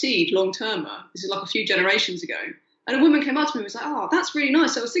Proceed long-termer. This is like a few generations ago. And a woman came up to me and was like, oh, that's really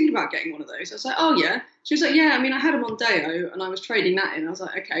nice. I was thinking about getting one of those. I was like, oh, yeah. She was like, yeah, I mean, I had a Mondeo and I was trading that in. I was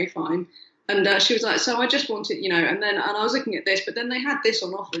like, okay, fine. And she was like, so I just wanted, and I was looking at this, but then they had this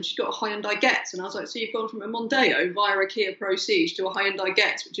on offer and she got a Hyundai Getz. And I was like, so you've gone from a Mondeo via a Kia Proceed to a Hyundai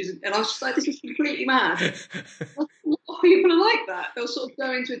Getz, and I was just like, this is completely mad. A lot of people are like that. They'll sort of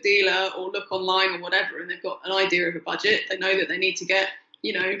go into a dealer or look online or whatever, and they've got an idea of a budget. They know that they need to get,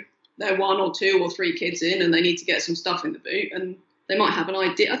 their 1 or 2 or 3 kids in, and they need to get some stuff in the boot, and they might have an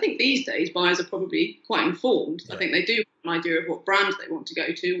idea. I think these days buyers are probably quite informed. Yeah. I think they do have an idea of what brand they want to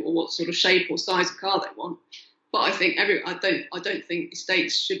go to or what sort of shape or size of car they want. But I think I don't think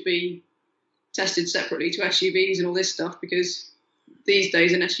estates should be tested separately to SUVs and all this stuff, because these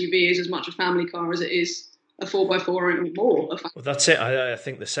days an SUV is as much a family car as it is a 4x4 and more. Well, that's it. I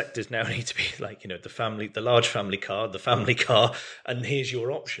think the sectors now need to be like, the large family car, the family car, and here's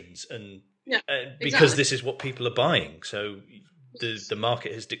your options. And because this is what people are buying. So the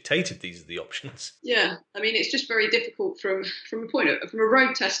market has dictated these are the options. Yeah. I mean, it's just very difficult from a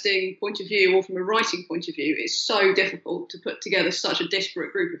road testing point of view or from a writing point of view. It's so difficult to put together such a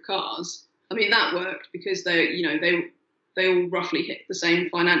disparate group of cars. I mean, that worked because they all roughly hit the same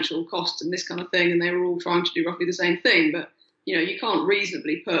financial cost and this kind of thing, and they were all trying to do roughly the same thing. But, you can't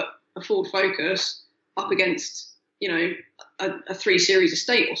reasonably put a Ford Focus up against, a 3 Series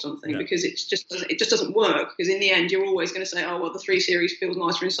estate or something, because it just doesn't work. Because in the end, you're always going to say, oh, well, the 3 Series feels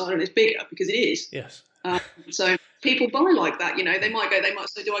nicer inside and it's bigger, because it is. Yes. So people buy like that, they might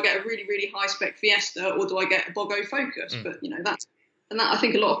say, do I get a really, really high spec Fiesta or do I get a Bogo Focus? But, I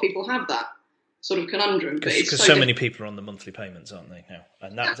think a lot of people have that sort of conundrum. Because so many people are on the monthly payments, aren't they now?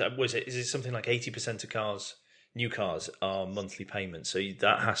 And is it something like 80% of new cars are monthly payments? So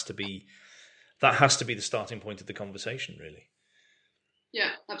that has to be the starting point of the conversation, really.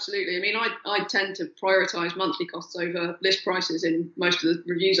 Yeah, absolutely. I mean, I tend to prioritise monthly costs over list prices in most of the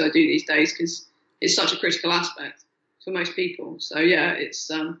reviews I do these days, because it's such a critical aspect for most people. So yeah,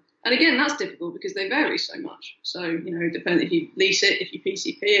 it's and again, that's difficult because they vary so much. So, depending if you lease it, if you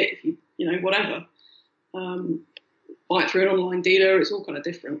PCP it, if you whatever, buy it through an online dealer, it's all kind of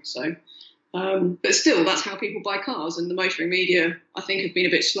different. So, but still, that's how people buy cars, and the motoring media, I think, have been a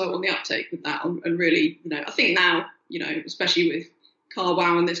bit slow on the uptake with that. And really, I think now, especially with Car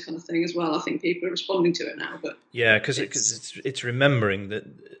Wow and this kind of thing as well, I think people are responding to it now. But yeah, because it's remembering that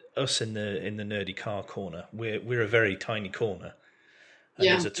us in the nerdy car corner, we're a very tiny corner. And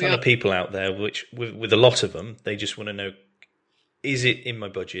there's a ton of people out there, which with a lot of them, they just want to know, is it in my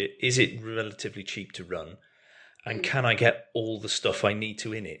budget? Is it relatively cheap to run? And can I get all the stuff I need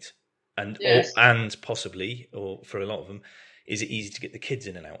to in it? And and possibly, or for a lot of them, is it easy to get the kids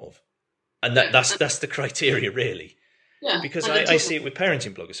in and out of? And that's the criteria, really. Yeah, because I see it with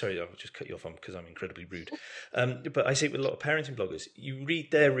parenting bloggers. Sorry, I'll just cut you off because I'm incredibly rude. But I see it with a lot of parenting bloggers. You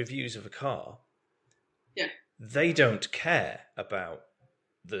read their reviews of a car. Yeah. They don't care about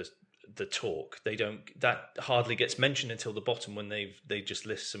the talk. They don't. That hardly gets mentioned until the bottom when they just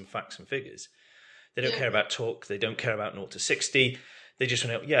list some facts and figures. They don't care about talk. They don't care about 0 to 60. They just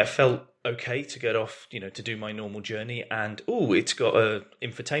want to, it felt okay to get off, to do my normal journey. And, it's got a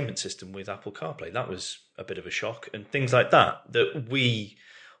infotainment system with Apple CarPlay. That was a bit of a shock. And things like that we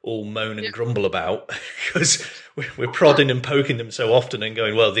all moan and grumble about because we're prodding and poking them so often and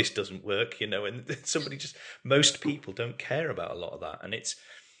going, well, this doesn't work, and most people don't care about a lot of that. And it's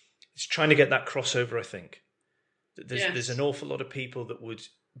trying to get that crossover, I think. There's an awful lot of people that would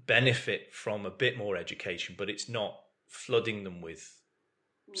benefit from a bit more education, but it's not flooding them with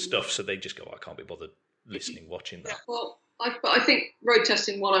stuff so they just go, I can't be bothered listening, watching that. Well, I think road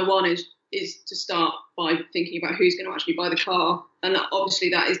testing 101 is is to start by thinking about who's going to actually buy the car. And obviously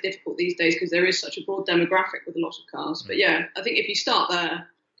that is difficult these days because there is such a broad demographic with a lot of cars. But yeah, I think if you start there,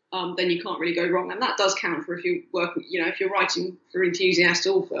 then you can't really go wrong. And that does count for if you work, if you're writing for enthusiasts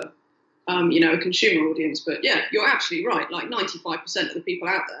or for, a consumer audience. But yeah, you're absolutely right. Like 95% of the people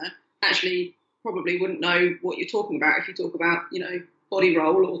out there actually probably wouldn't know what you're talking about if you talk about, body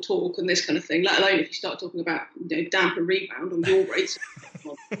roll or torque and this kind of thing, let alone if you start talking about, damper rebound or yaw rates.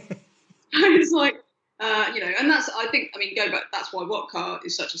 It's like, and go back, that's why What Car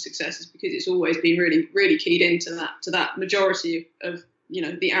is such a success, is because it's always been really, really keyed into that majority of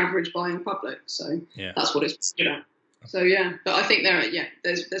the average buying public. So that's what it's good at. So yeah, but I think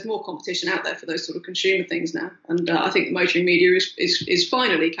there's more competition out there for those sort of consumer things now, and I think the motoring media is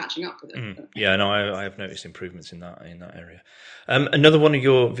finally catching up with it. Yeah, no, I have noticed improvements in that area. Another one of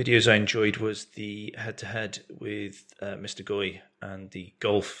your videos I enjoyed was the head-to-head with Mr. Goy and the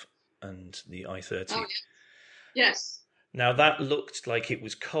Golf and the i30. Oh, yes. Now that looked like it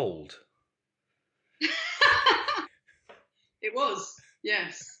was cold. It was,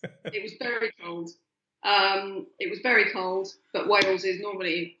 yes. It was very cold. But Wales is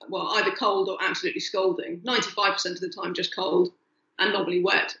normally, either cold or absolutely scalding. 95% of the time just cold, and normally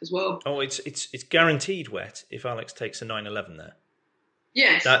wet as well. Oh, it's guaranteed wet if Alex takes a 911 there.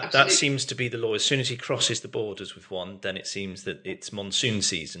 Yes, that seems to be the law. As soon as he crosses the borders with one, then it seems that it's monsoon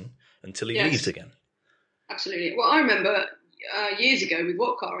season until he leaves again. Absolutely. Well, I remember years ago with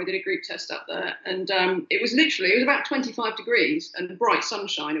What Car, I did a group test up there, and it was about 25 degrees and bright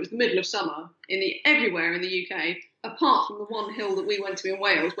sunshine. It was the middle of summer everywhere in the UK, apart from the one hill that we went to in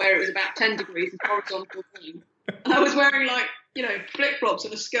Wales, where it was about 10 degrees and horizontal green. And I was wearing flip-flops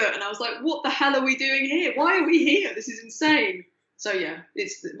and a skirt, and I was like, what the hell are we doing here? Why are we here? This is insane. So yeah,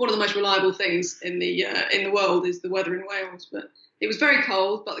 it's one of the most reliable things in the world is the weather in Wales. But it was very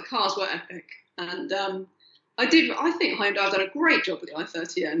cold, but the cars were epic, and I think Hyundai have done a great job with the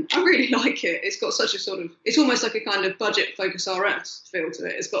i30N. I really like it. It's got such a it's almost like a kind of budget Focus RS feel to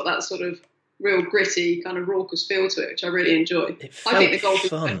it. It's got that sort of real gritty, kind of raucous feel to it, which I really enjoy. I think the Golf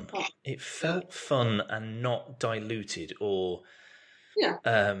fun. It felt fun and not diluted or... Yeah.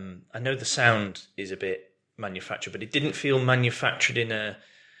 I know the sound is a bit manufactured, but it didn't feel manufactured in a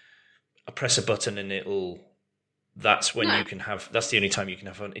press a button and that's when you can have, that's the only time you can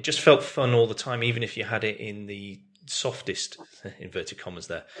have fun. It just felt fun all the time, even if you had it in the softest, inverted commas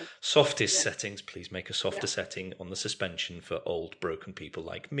there, softest settings. Please make a softer setting on the suspension for old broken people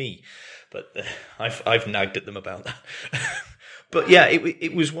like me. But I've nagged at them about that. But yeah,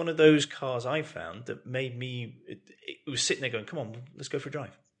 it was one of those cars I found that made me, it was sitting there going, come on, let's go for a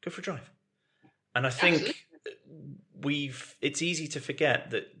drive. Go for a drive. And I think it's easy to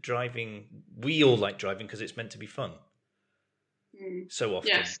forget that driving, we all like driving because it's meant to be fun. So often.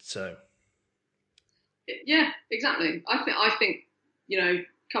 Yes. So. Yeah, exactly. I think,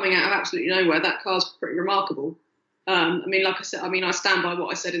 coming out of absolutely nowhere, that car's pretty remarkable. Like I said, I stand by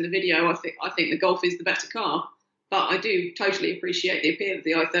what I said in the video. I think the Golf is the better car, but I do totally appreciate the appeal of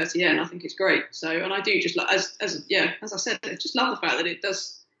the i30N. I think it's great. So, and I do just like, as I said, I just love the fact that it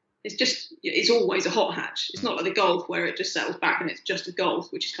does. It's always a hot hatch. It's not like the Golf where it just settles back and it's just a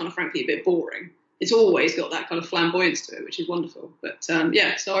Golf, which is kind of frankly a bit boring. It's always got that kind of flamboyance to it, which is wonderful. But so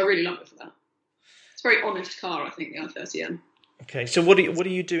I really love it for that. It's a very honest car, I think, the i30N. Okay, so what are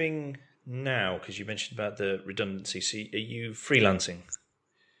you doing now? Because you mentioned about the redundancy. So are you freelancing?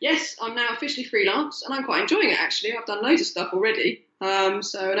 Yes, I'm now officially freelance, and I'm quite enjoying it actually. I've done loads of stuff already. And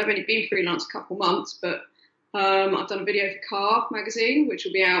I've only been freelance a couple months, but I've done a video for Car magazine, which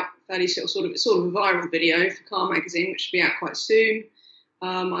will be out fairly sort of a viral video for Car magazine, which will be out quite soon.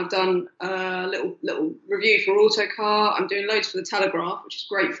 I've done a little review for Autocar. I'm doing loads for the Telegraph, which is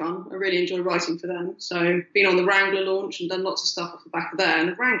great fun. I really enjoy writing for them. So been on the Wrangler launch and done lots of stuff off the back of there. And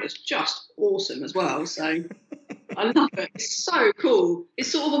the Wrangler's just awesome as well. So I love it. It's so cool.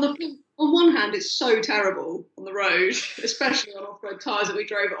 It's sort of on one hand, it's so terrible on the road, especially on off-road tyres that we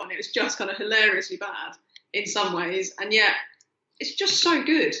drove it on. It was just kind of hilariously bad in some ways. And yet it's just so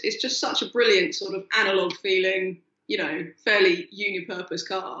good. It's just such a brilliant sort of analog feeling, fairly unipurpose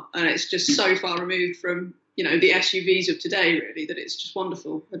car, and it's just so far removed from, the SUVs of today, really, that it's just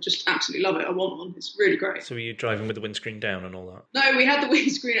wonderful. I just absolutely love it. I want one. It's really great. So were you driving with the windscreen down and all that? No, we had the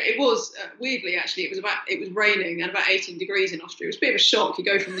windscreen. It was, weirdly, actually, it was raining and about 18 degrees in Austria. It was a bit of a shock. You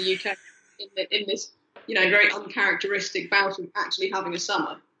go from the UK in this, very uncharacteristic bout of actually having a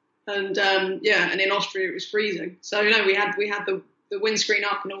summer. And, and in Austria it was freezing. So, we had the windscreen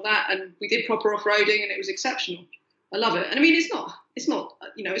up and all that, and we did proper off-roading, and it was exceptional. I love it. And it's not it's not,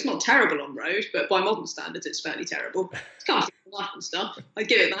 it's not terrible on road, but by modern standards, it's fairly terrible. It's kind of life and stuff. I'd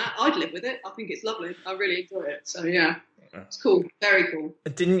give it that. I'd live with it. I think it's lovely. I really enjoy it. So yeah, it's cool. Very cool.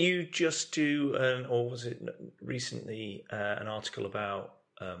 Didn't you just do, or was it recently, an article about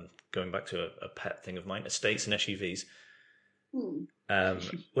going back to a pet thing of mine, estates and SUVs,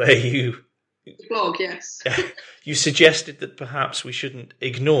 where you the blog, yes. You suggested that perhaps we shouldn't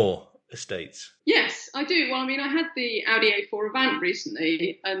ignore estates. Yes, I do. Well, I mean, I had the Audi A4 Avant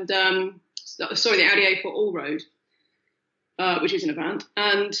recently, and the Audi A4 Allroad, which is an Avant,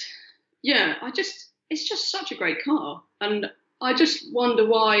 and yeah, it's just such a great car, and I just wonder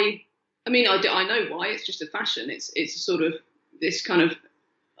why. I mean, I know why. It's just a fashion. It's a sort of this kind of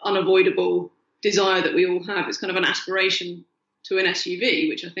unavoidable desire that we all have. It's kind of an aspiration to an SUV,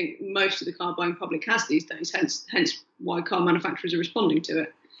 which I think most of the car buying public has these days, hence why car manufacturers are responding to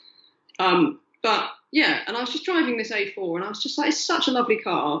it. But yeah, and I was just driving this A4 and I was just like, it's such a lovely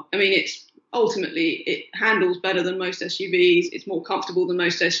car. I mean, it handles better than most SUVs. It's more comfortable than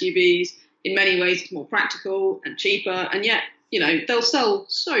most SUVs. In many ways, it's more practical and cheaper. And yet, they'll sell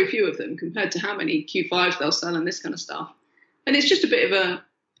so few of them compared to how many Q5s they'll sell and this kind of stuff. And it's just a bit of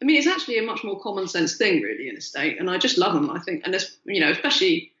it's actually a much more common sense thing, really, in estate, and I just love them, I think. And there's,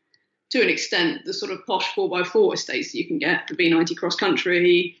 especially to an extent, the sort of posh 4x4 estates that you can get, the V90 Cross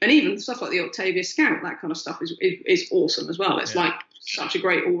Country, and even stuff like the Octavia Scout, that kind of stuff is awesome as well. It's like such a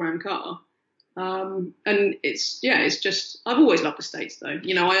great all-round car. And it's just, I've always loved estates, though.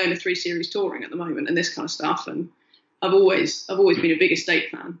 I own a 3 Series Touring at the moment and this kind of stuff, and I've always been a big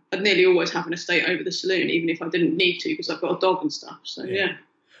estate fan. I'd nearly always have an estate over the saloon, even if I didn't need to, because I've got a dog and stuff. So yeah.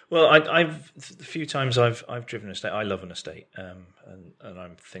 Well, I've the few times I've driven an estate, I love an estate, and I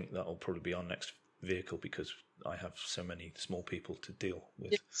think that'll probably be our next vehicle because I have so many small people to deal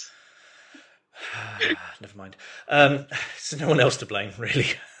with. Yes. Never mind. So no one else to blame, really.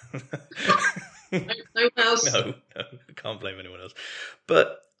 No one else. No, can't blame anyone else.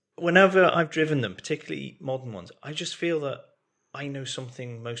 But whenever I've driven them, particularly modern ones, I just feel that I know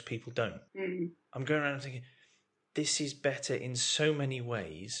something most people don't. I'm going around thinking, this is better in so many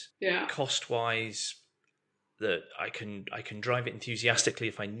ways, cost-wise, that I can drive it enthusiastically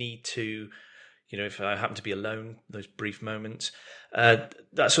if I need to, if I happen to be alone, those brief moments, that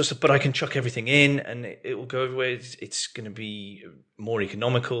sort of stuff. But I can chuck everything in and it will go everywhere. It's going to be more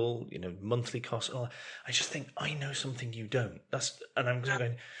economical, monthly costs. I just think, I know something you don't. And I'm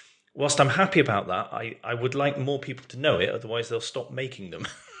going, whilst I'm happy about that, I would like more people to know it, otherwise they'll stop making them.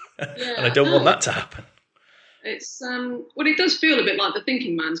 And I don't want that to happen. It's it does feel a bit like the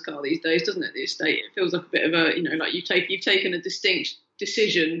thinking man's car these days, doesn't it? The estate. It feels like a bit of a, like you've taken a distinct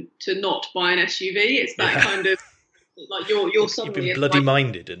decision to not buy an SUV. It's that kind of like you're suddenly you've been bloody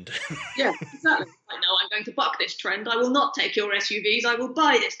minded and yeah, exactly. Like, no, I'm going to buck this trend. I will not take your SUVs. I will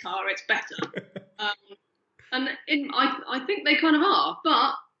buy this car. It's better. I think they kind of are,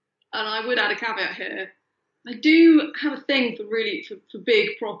 but and I would add a caveat here. I do have a thing for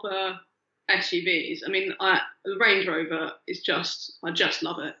big proper SUVs. I mean, the Range Rover is I just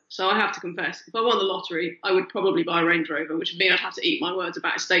love it. So I have to confess, if I won the lottery, I would probably buy a Range Rover, which would mean I'd have to eat my words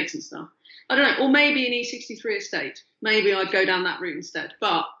about estates and stuff. I don't know, or maybe an E63 estate. Maybe I'd go down that route instead,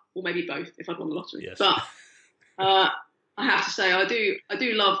 or maybe both if I'd won the lottery. Yes. But I have to say, I do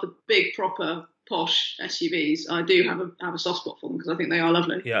love the big proper posh SUVs. I do have a soft spot for them because I think they are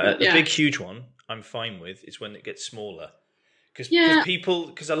lovely. Yeah, the big huge one I'm fine with is when it gets smaller. Because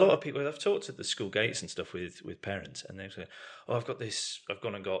a lot of people, I've talked at the school gates and stuff with parents, and they say, "Oh, I've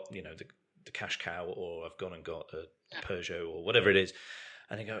gone and got the cash cow, or I've gone and got a Peugeot or whatever it is,"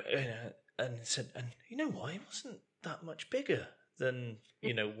 and they go, and said, and you know why, it wasn't that much bigger than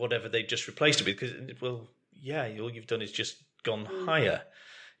whatever they just replaced it with, because all you've done is just gone higher.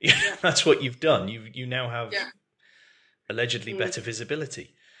 Yeah. That's what you've done. You now have allegedly better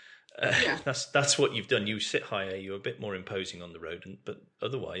visibility. That's what you've done. You sit higher. You're a bit more imposing on the road, but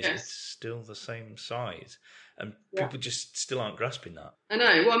otherwise it's still the same size, and people just still aren't grasping that. I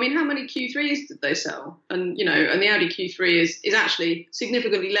know. Well, I mean, how many Q3s did they sell? And and the Audi Q3 is actually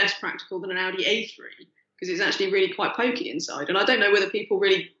significantly less practical than an Audi A3 because it's actually really quite pokey inside. And I don't know whether people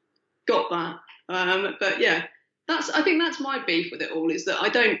really got that. But yeah, I think that's my beef with it all, is that I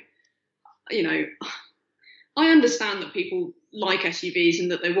don't. I understand that people like SUVs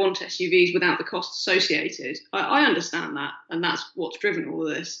and that they want SUVs without the cost associated. I understand that, and that's what's driven all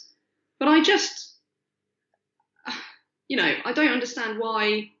of this. But I just, I don't understand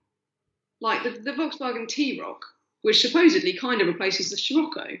why, like the Volkswagen T-Roc, which supposedly kind of replaces the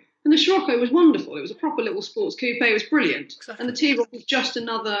Scirocco, and the Scirocco was wonderful. It was a proper little sports coupe. It was brilliant, exactly. And the T-Roc was just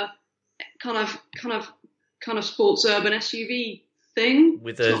another kind of sports urban SUV thing.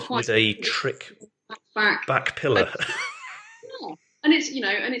 with It's not quite a trick back pillar. Yeah. And it's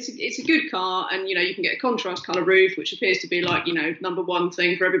it's a good car, and you can get a contrast color roof, which appears to be like number one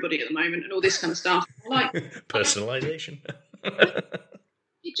thing for everybody at the moment, and all this kind of stuff. Personalization.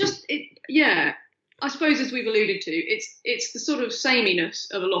 Yeah. I suppose, as we've alluded to, it's the sort of sameness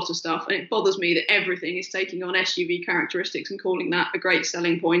of a lot of stuff, and it bothers me that everything is taking on SUV characteristics and calling that a great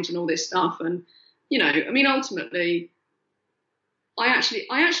selling point and all this stuff. And ultimately, I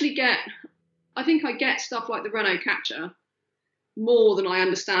think I get stuff like the Renault Captur more than I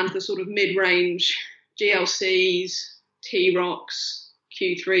understand the sort of mid-range GLCs, T-Rocks,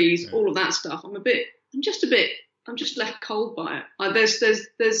 Q3s, all of that stuff. I'm just left cold by it.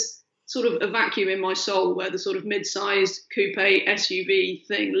 There's sort of a vacuum in my soul where the sort of mid-sized coupe SUV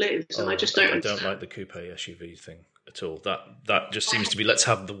thing lives, and I just don't. I don't like the coupe SUV thing at all. That just seems to be, let's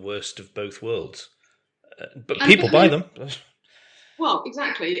have the worst of both worlds. But people buy them. Well,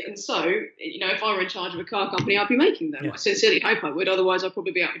 exactly. And so, if I were in charge of a car company, I'd be making them. Yeah. I sincerely hope I would. Otherwise, I'd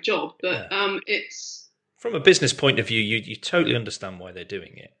probably be out of a job. But it's... From a business point of view, you totally understand why they're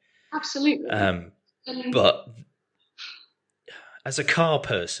doing it. Absolutely. But as a car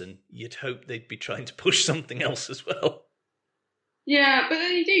person, you'd hope they'd be trying to push something else as well. Yeah, but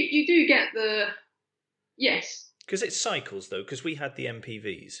then you do get the... Yes. Because it's cycles, though, because we had the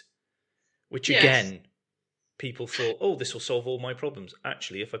MPVs, which again... People thought, oh, this will solve all my problems.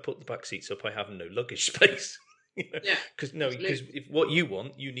 Actually, if I put the back seats up, I have no luggage space. Yeah. Because if what you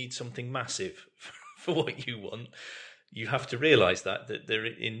want, you need something massive for what you want. You have to realise that there,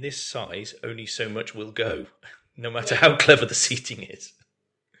 in this size, only so much will go, no matter how clever the seating is.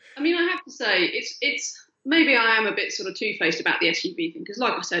 I mean, I have to say, it's maybe I am a bit sort of two-faced about the SUV thing, because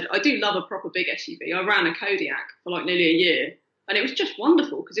like I said, I do love a proper big SUV. I ran a Kodiaq for like nearly a year. And it was just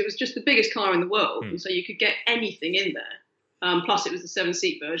wonderful because it was just the biggest car in the world, and so you could get anything in there. Plus, it was the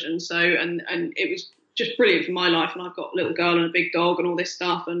 7-seat version, so and it was just brilliant for my life. And I've got a little girl and a big dog and all this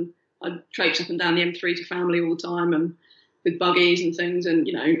stuff, and I traipse up and down the M3 to family all the time, and with buggies and things, and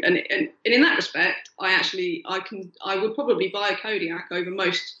and in that respect, I would probably buy a Kodiaq over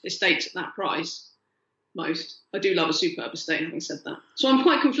most estates at that price. I do love a superb estate, having said that. So I'm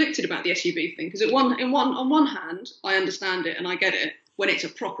quite conflicted about the SUV thing, because on one hand, I understand it and I get it when it's a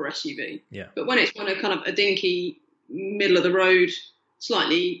proper SUV. Yeah. But when it's kind of a dinky, middle of the road,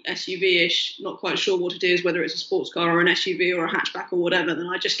 slightly SUV-ish, not quite sure what it is, whether it's a sports car or an SUV or a hatchback or whatever, then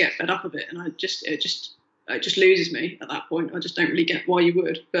I just get fed up of it, and it just loses me at that point. I just don't really get why you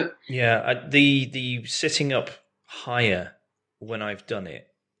would. But yeah, the sitting up higher when I've done it,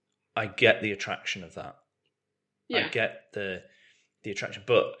 I get the attraction of that. Yeah. I get the attraction.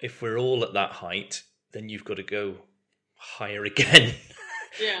 But if we're all at that height, then you've got to go higher again.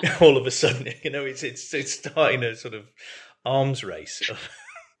 Yeah. All of a sudden, it's starting a sort of arms race.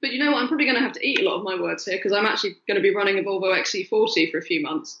 But you know what? I'm probably going to have to eat a lot of my words here, because I'm actually going to be running a Volvo XC40 for a few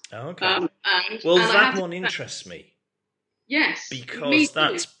months. Oh, okay. That one interests me. Yes. Because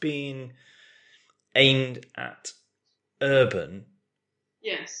that's being aimed at urban.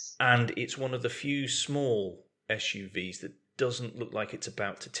 Yes. And it's one of the few small SUVs that doesn't look like it's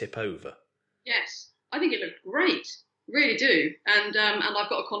about to tip over. Yes. I think it looked great. Really do. And I've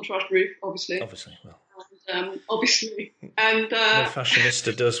got a contrast roof, obviously. Obviously, well. Obviously. And no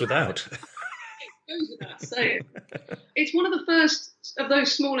fashionista does without. It goes without saying. It's one of the first of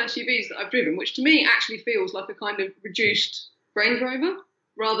those small SUVs that I've driven, which to me actually feels like a kind of reduced Range Rover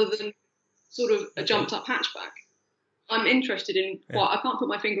rather than sort of a jumped up hatchback. I'm interested in I can't put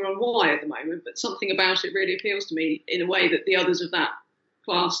my finger on why at the moment, but something about it really appeals to me in a way that the others of that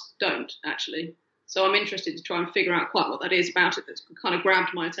class don't, actually. So I'm interested to try and figure out quite what that is about it that's kind of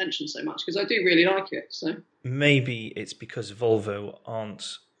grabbed my attention so much, because I do really like it. So maybe it's because Volvo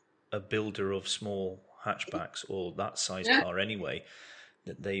aren't a builder of small hatchbacks or that size car anyway,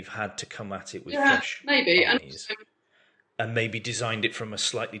 that they've had to come at it with fresh eyes. And maybe designed it from a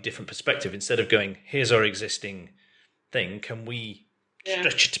slightly different perspective. Instead of going, here's our existing thing, can we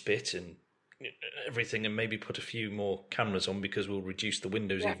stretch it a bit and everything, and maybe put a few more cameras on, because we'll reduce the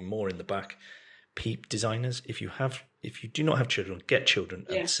windows even more in the back. Peep designers, if you do not have children, get children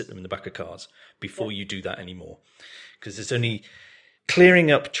and sit them in the back of cars before you do that anymore, because there's only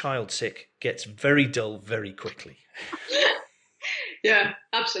clearing up child sick gets very dull very quickly. Yeah,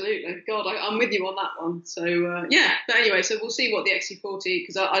 absolutely. God, I'm with you on that one. So but anyway, so we'll see what the XC40,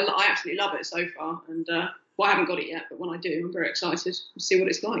 because I absolutely love it so far, and I haven't got it yet, but when I do, I'm very excited. We'll see what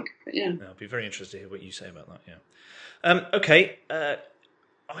it's like. But I'll be very interested to hear what you say about that. Yeah. Okay.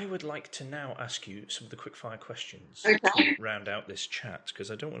 I would like to now ask you some of the quickfire questions Okay. to round out this chat,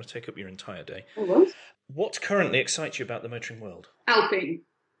 because I don't want to take up your entire day. All right. What currently excites you about the motoring world? Alpine.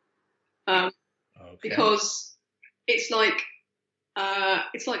 Okay. Because it's like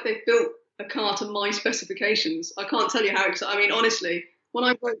they've built a car to my specifications. I can't tell you how excited. I mean, honestly, when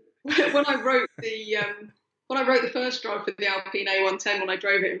I wrote the first drive for the Alpine A110 when I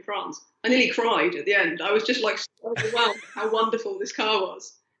drove it in France, I nearly cried at the end. I was just like so overwhelmed how wonderful this car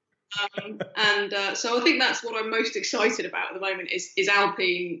was. So I think that's what I'm most excited about at the moment is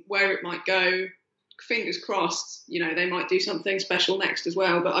Alpine, where it might go. Fingers crossed, they might do something special next as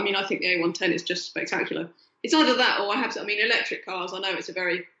well. But I mean, I think the A110 is just spectacular. It's either that or electric cars. I know it's a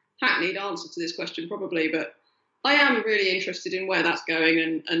very hackneyed answer to this question probably, but I am really interested in where that's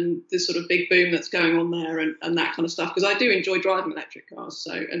going and the sort of big boom that's going on there and that kind of stuff, because I do enjoy driving electric cars.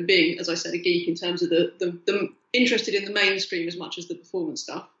 So, and being, as I said, a geek in terms of the interested in the mainstream as much as the performance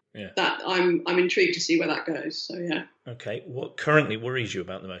stuff. Yeah. That I'm intrigued to see where that goes. So yeah. Okay. What currently worries you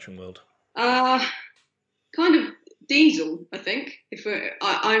about the motoring world? Kind of diesel, I think.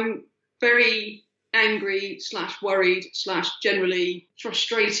 I'm very angry / worried / generally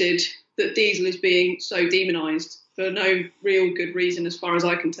frustrated that diesel is being so demonised for no real good reason, as far as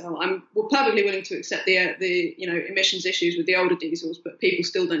I can tell. We're perfectly willing to accept the emissions issues with the older diesels, but people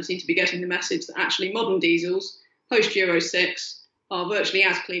still don't seem to be getting the message that actually modern diesels, post Euro 6, are virtually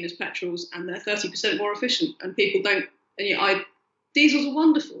as clean as petrols and they're 30% more efficient. And people don't. Diesels are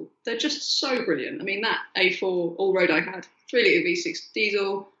wonderful. They're just so brilliant. I mean, that A4 all-road I had, 3-litre V6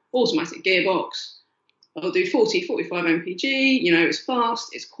 diesel, automatic gearbox. I'll do 40, 45 mpg. It's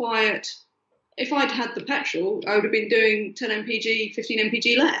fast, it's quiet. If I'd had the petrol, I would have been doing 10 mpg, 15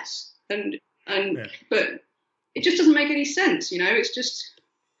 mpg less. But it just doesn't make any sense.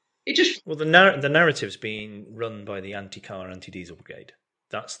 Well, the narrative's being run by the anti-car, anti-diesel brigade.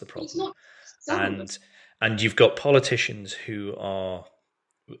 That's the problem. It's not. And you've got politicians who are,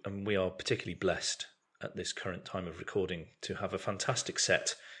 and we are particularly blessed at this current time of recording to have a fantastic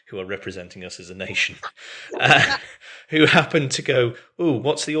set who are representing us as a nation, who happen to go, oh,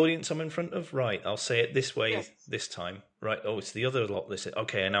 what's the audience I'm in front of? Right, I'll say it this way this time. Right, oh, it's the other lot.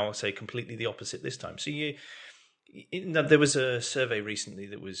 Okay, and now I'll say completely the opposite this time. So there was a survey recently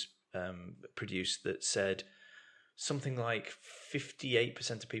that was produced that said something like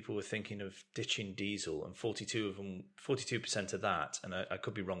 58% of people were thinking of ditching diesel, and 42% of that, and I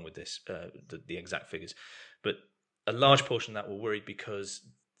could be wrong with this, the exact figures, but a large portion of that were worried because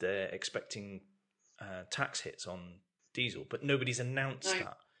they're expecting tax hits on diesel, but nobody's announced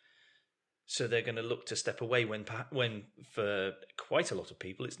that. So they're going to look to step away when for quite a lot of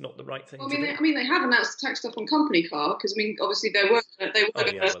people, it's not the right thing to do. They have announced the tax stuff on company car because, obviously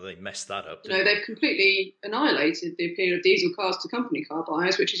they messed that up. They've completely annihilated the appeal of diesel cars to company car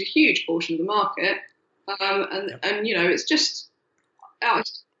buyers, which is a huge portion of the market. It's just.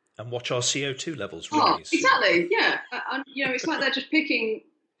 And watch our CO2 levels rise. Exactly, yeah. It's like they're just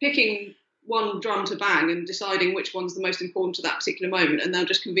picking one drum to bang and deciding which one's the most important to that particular moment, and they'll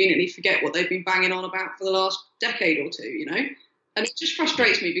just conveniently forget what they've been banging on about for the last decade or two, And it just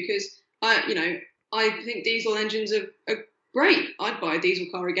frustrates me because I think diesel engines are great. I'd buy a diesel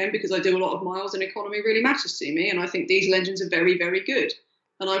car again because I do a lot of miles and economy really matters to me, and I think diesel engines are very, very good.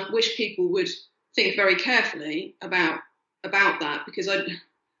 And I wish people would think very carefully about that, because I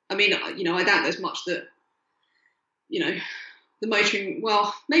doubt there's much that the motoring,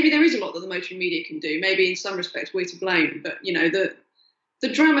 well, maybe there is a lot that the motoring media can do. Maybe in some respects we're to blame, but the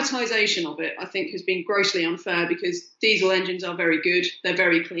dramatisation of it, I think, has been grossly unfair, because diesel engines are very good, they're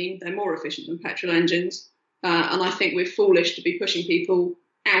very clean, they're more efficient than petrol engines, and I think we're foolish to be pushing people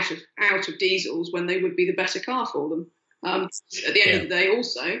out of diesels when they would be the better car for them. At the end of the day,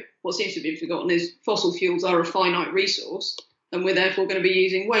 also, what seems to be forgotten is fossil fuels are a finite resource, and we're therefore going to be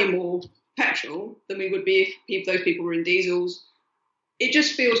using way more petrol than we would be if those people were in diesels. It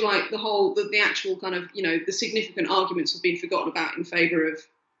just feels like the actual kind of, the significant arguments have been forgotten about in favour of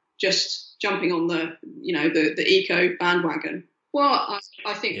just jumping on the eco bandwagon. Well,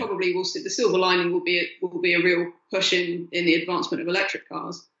 I think probably we'll see the silver lining will be a real push in the advancement of electric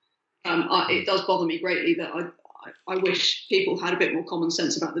cars. It does bother me greatly that I wish people had a bit more common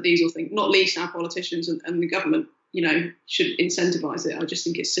sense about the diesel thing, not least our politicians and the government, should incentivise it. I just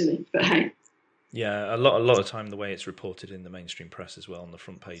think it's silly, but hey. Yeah, a lot of time the way it's reported in the mainstream press as well on the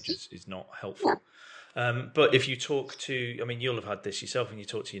front page is not helpful. Yeah. But if you talk to, you'll have had this yourself when you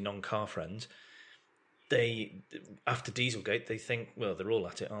talk to your non-car friends, they, after Dieselgate, they think, well, they're all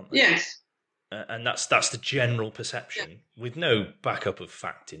at it, aren't they? Yes. And that's the general perception, with no backup of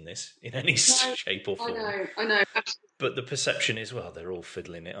fact in this in any shape or form. I know. Absolutely. But the perception is, well, they're all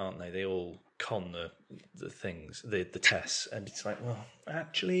fiddling it, aren't they? They all con the things, the tests, and it's like, well,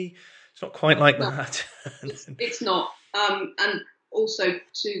 actually, it's not quite like that. It's not. And also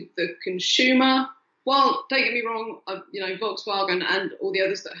to the consumer, well, don't get me wrong, Volkswagen and all the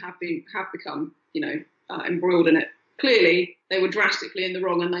others that have become, embroiled in it. Clearly, they were drastically in the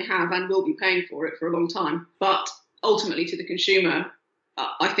wrong, and they have and will be paying for it for a long time. But ultimately, to the consumer,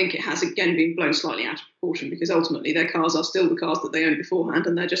 I think it has again been blown slightly out of proportion, because ultimately their cars are still the cars that they owned beforehand,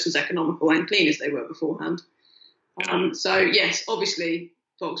 and they're just as economical and clean as they were beforehand. So yes, obviously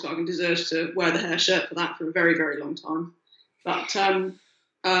Volkswagen deserves to wear the hair shirt for that for a very, very long time. But I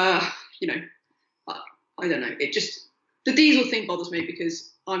don't know. It just, the diesel thing bothers me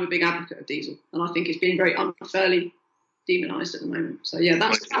because I'm a big advocate of diesel, and I think it's been very unfairly demonised at the moment. So yeah,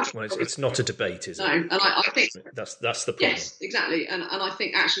 that's well, it's not a debate, is it? No, and I think that's the problem. Yes, exactly, and I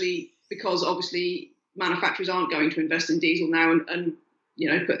think actually, because obviously manufacturers aren't going to invest in diesel now and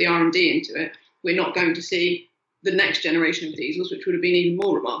put the R&D into it, we're not going to see the next generation of diesels, which would have been even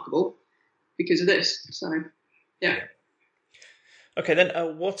more remarkable because of this. So yeah. Okay, then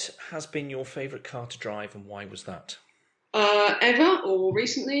what has been your favourite car to drive, and why was that? Ever, or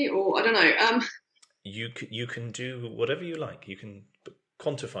recently, or I don't know. You can do whatever you like. You can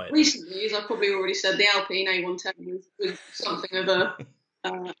quantify it. Recently, as I probably already said, the Alpine A110 was something of a...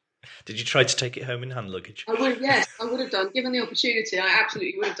 Did you try to take it home in hand luggage? I would have done. Given the opportunity, I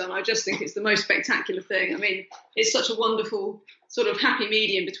absolutely would have done. I just think it's the most spectacular thing. I mean, it's such a wonderful sort of happy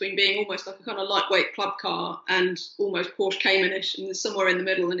medium between being almost like a kind of lightweight club car and almost Porsche Cayman-ish, and there's somewhere in the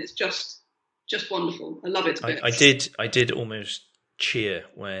middle, and it's just wonderful. I love it to bits. I did almost cheer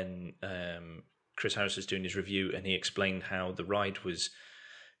when Chris Harris was doing his review, and he explained how the ride was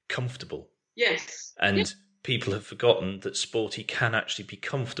comfortable. Yes. And people have forgotten that sporty can actually be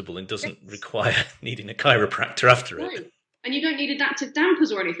comfortable and doesn't require needing a chiropractor after it. And you don't need adaptive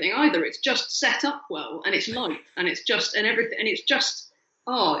dampers or anything either. It's just set up well, and it's light, and it's just, and everything, and it's just,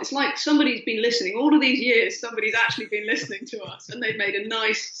 it's like somebody's been listening. All of these years, somebody's actually been listening to us, and they've made a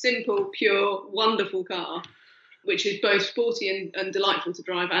nice, simple, pure, wonderful car, which is both sporty and delightful to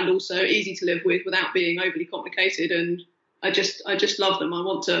drive, and also easy to live with without being overly complicated. And I just love them. I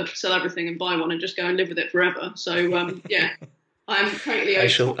want to sell everything and buy one and just go and live with it forever. So yeah, I'm totally. I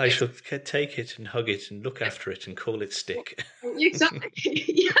shall take it and hug it and look after it and call it Stick. Exactly.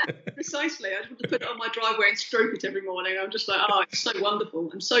 Yeah, precisely. I just want to put it on my driveway and stroke it every morning. I'm just like, it's so wonderful.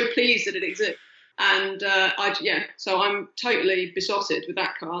 I'm so pleased that it exists. And so I'm totally besotted with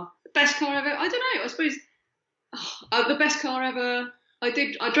that car. The best car ever. I don't know. I suppose the best car ever. I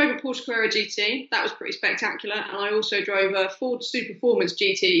drove a Porsche Carrera GT. That was pretty spectacular. And I also drove a Ford Superformance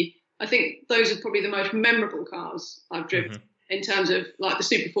GT. I think those are probably the most memorable cars I've driven. Mm-hmm. In terms of, like, the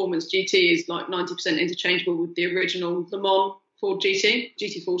Superformance GT is like 90% interchangeable with the original Le Mans Ford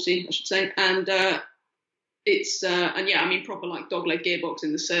GT40, I should say. And it's proper like dogleg gearbox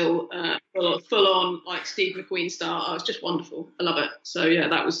in the sill, full on like Steve McQueen style. It's just wonderful. I love it. So yeah,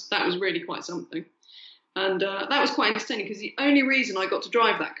 that was really quite something. And that was quite entertaining, because the only reason I got to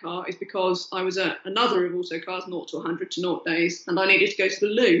drive that car is because I was at another of Autocars 0 to 100 to 0 days, and I needed to go to the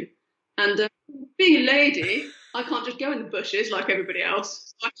loo. And being a lady, I can't just go in the bushes like everybody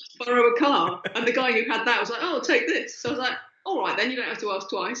else. So I just borrow a car. And the guy who had that was like, "Oh, take this." So I was like, "All right, then you don't have to ask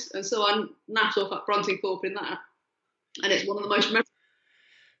twice." And so I napped off at Bruntingthorpe in that. And it's one of the most memorable.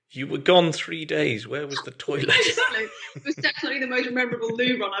 You were gone 3 days. Where was the toilet? Exactly. It was definitely the most memorable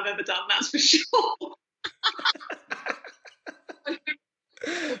loo run I've ever done, that's for sure.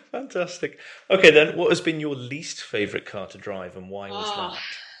 Fantastic. Okay, then, what has been your least favourite car to drive, and why was that?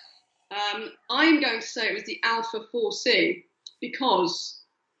 I'm going to say it was the Alfa 4C, because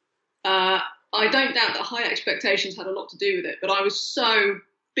I don't doubt that high expectations had a lot to do with it, but I was so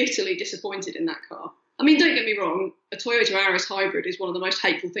bitterly disappointed in that car. I mean, don't get me wrong, a Toyota Yaris hybrid is one of the most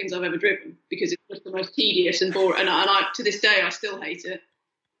hateful things I've ever driven, because it's just the most tedious and boring, and I to this day I still hate it.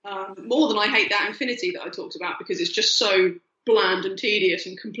 More than I hate that Infiniti that I talked about, because it's just so bland and tedious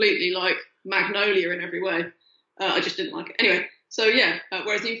and completely like Magnolia in every way. I just didn't like it. Anyway, so yeah,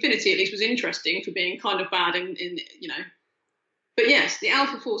 whereas the Infiniti at least was interesting for being kind of bad in. But yes, the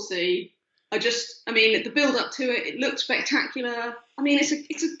Alfa 4C, the build up to it looked spectacular. I mean, it's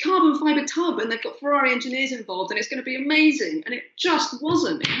a carbon fibre tub, and they've got Ferrari engineers involved, and it's going to be amazing. And it just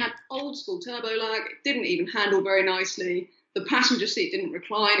wasn't. It had old school turbo lag. It didn't even handle very nicely. The passenger seat didn't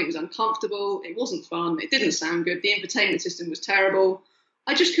recline. It was uncomfortable. It wasn't fun. It didn't sound good. The infotainment system was terrible.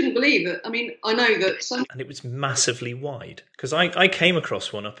 I just couldn't believe it. I mean, I know that some. And it was massively wide, because I came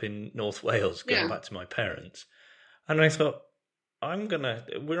across one up in North Wales going Yeah. back to my parents, and I thought,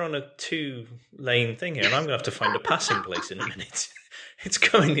 we're on a 2-lane thing here, and I'm gonna have to find a passing place in a minute. It's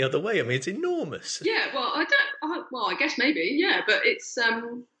going the other way. I mean, it's enormous. Yeah, well, I guess maybe, yeah, but it's.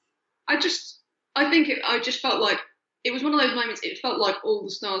 I just felt like it was one of those moments. It felt like all the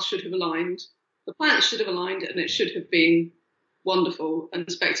stars should have aligned, the planets should have aligned, and it should have been wonderful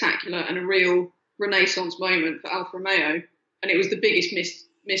and spectacular and a real renaissance moment for Alfa Romeo. And it was the biggest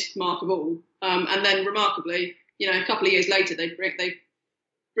missed mark of all. And then, remarkably, a couple of years later, they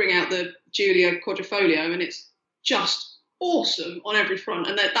bring out the Giulia Quadrifoglio, and it's just awesome on every front,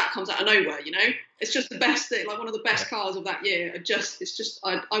 and that comes out of nowhere. It's just the best thing, like one of the best cars of that year.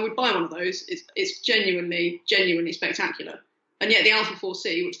 I would buy one of those. It's genuinely spectacular. And yet the Alpha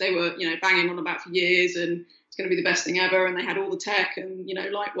 4C, which they were banging on about for years, and it's going to be the best thing ever, and they had all the tech and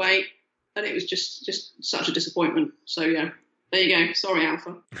lightweight, and it was just such a disappointment. So yeah, there you go. Sorry,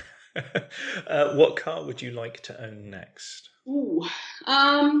 Alpha. What car would you like to own next? Ooh,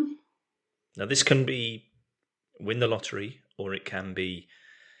 Now this can be win the lottery, or it can be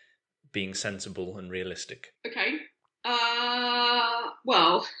being sensible and realistic. Okay.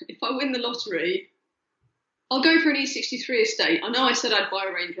 Well, if I win the lottery, I'll go for an E63 estate. I know I said I'd buy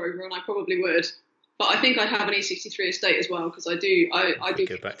a Range Rover, and I probably would, but I think I'd have an E63 estate as well, because I do.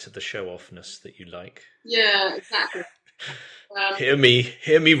 Go back to the show-offness that you like. Yeah, exactly. Hear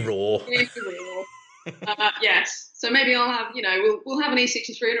me roar. Yes. So maybe I'll have, we'll have an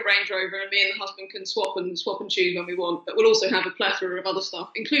E63 and a Range Rover, and me and the husband can swap and choose when we want. But we'll also have a plethora of other stuff,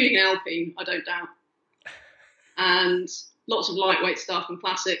 including an Alpine, I don't doubt, and lots of lightweight stuff and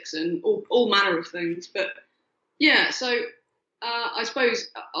classics and all manner of things. But yeah, so I suppose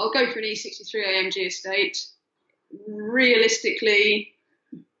I'll go for an E63 AMG estate. Realistically,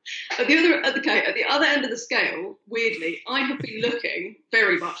 at the other end of the scale, weirdly, I have been looking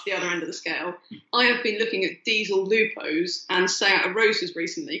very much the other end of the scale. I have been looking at diesel Lupos and Seat Arosas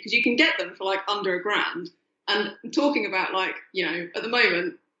recently, because you can get them for like under £1,000. And I'm talking about at the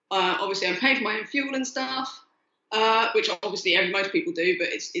moment, obviously I'm paying for my own fuel and stuff, which obviously most people do, but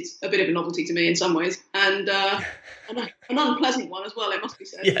it's a bit of a novelty to me in some ways, and an unpleasant one as well, it must be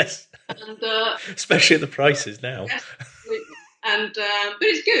said. Yes. And especially at the prices now. Yes, absolutely. And but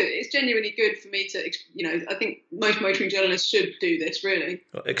it's good. It's genuinely good for me to, I think most motoring journalists should do this, really.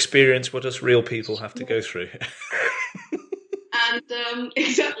 Experience what us real people have to go through. And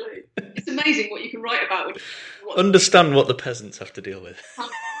exactly, it's amazing what you can write about. Understand what the peasants have to deal with.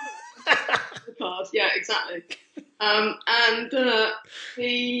 Yeah, exactly. And I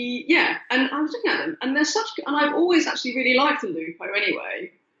was looking at them, and they're and I've always actually really liked the Lupo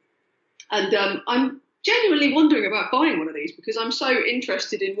anyway. And I'm genuinely wondering about buying one of these, because I'm so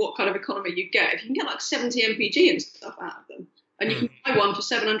interested in what kind of economy you get. If you can get like 70 mpg and stuff out of them, and you can buy one for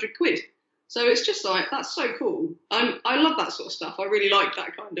 700 quid. So it's just like, that's so cool. I love that sort of stuff. I really like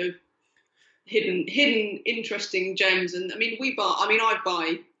that kind of hidden, interesting gems. And I mean, me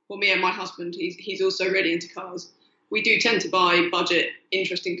and my husband, he's also really into cars. We do tend to buy budget,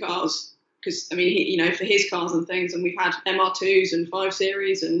 interesting cars, because I mean, for his cars and things, and we've had MR2s and 5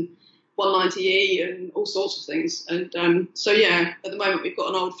 Series and 190E and all sorts of things. And so yeah, at the moment we've got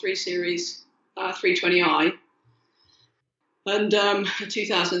an old 3 Series 320i and a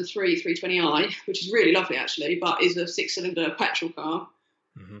 2003 320i, which is really lovely actually, but is a 6-cylinder petrol car.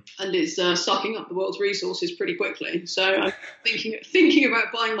 Mm-hmm. And is sucking up the world's resources pretty quickly. So I'm thinking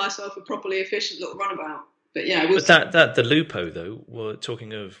about buying myself a properly efficient little runabout. But yeah, but the Lupo though, we're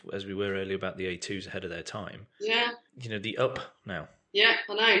talking of, as we were earlier, about the A2s ahead of their time. Yeah. The Up now. Yeah,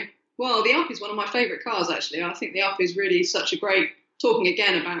 I know. Well, the Up is one of my favourite cars actually. I think the Up is really such a great. Talking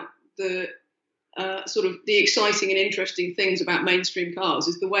again about the sort of the exciting and interesting things about mainstream cars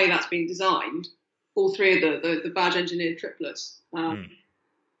is the way that's been designed. All three of the badge engineered triplets.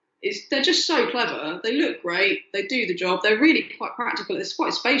 They're just so clever. They look great. They do the job. They're really quite practical. It's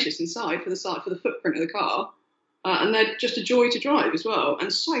quite spacious inside for the footprint of the car, and they're just a joy to drive as well,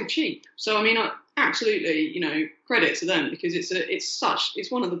 and so cheap. So I mean, absolutely, credit to them, because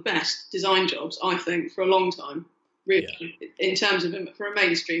it's one of the best design jobs I think for a long time, really, in terms of for a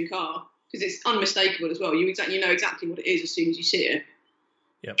mainstream car, because it's unmistakable as well. You know exactly what it is as soon as you see it.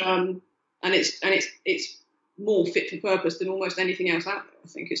 Yep. And it's more fit for purpose than almost anything else out there. I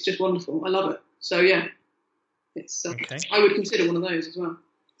think it's just wonderful. I love it. So yeah, it's okay. I would consider one of those as well.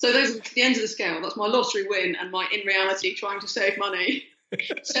 So those are the ends of the scale. That's my lottery win and my, in reality, trying to save money.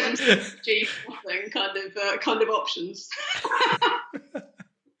 70G nothing kind of options.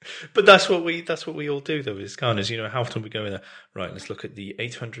 But that's what we all do, though, as gardeners. How often we go in there. Right, let's look at the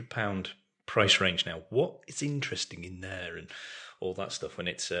 £800 price range now. What is interesting in there, and all that stuff when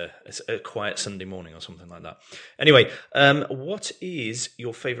it's a quiet Sunday morning or something like that. Anyway, what is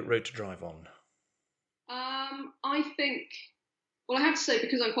your favourite road to drive on? I think. Well, I have to say,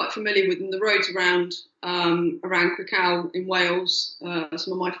 because I'm quite familiar with them, the roads around Crickhowell in Wales,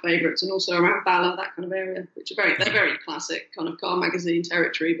 some of my favourites, and also around Bala, that kind of area, which are they're very classic kind of car magazine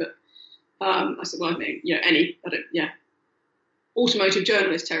territory. But I said, well, I think automotive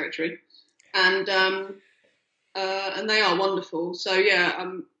journalist territory, and they are wonderful. So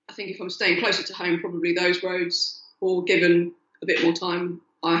yeah, I think if I'm staying closer to home, probably those roads, or given a bit more time,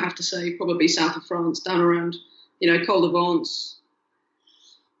 I have to say probably south of France, down around Col de Vence.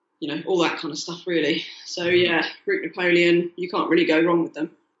 All that kind of stuff, really. So, yeah, Route Napoleon, you can't really go wrong with them.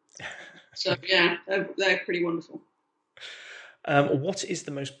 So, yeah, they're pretty wonderful. What is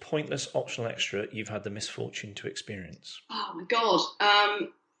the most pointless optional extra you've had the misfortune to experience? Oh, my God.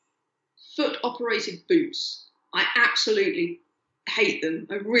 Foot-operated boots. I absolutely hate them.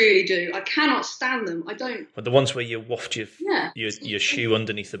 I really do. I cannot stand them. I don't. But the ones where you waft your shoe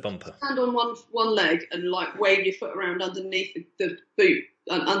underneath the bumper. Stand on one leg and wave your foot around underneath the boot,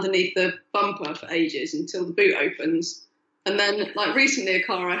 underneath the bumper for ages until the boot opens. And then recently a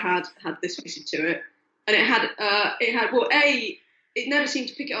car I had this fitted to it, and it never seemed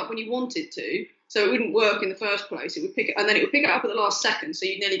to pick it up when you wanted to, so it wouldn't work in the first place. It would pick it, and then it would pick it up at the last second, so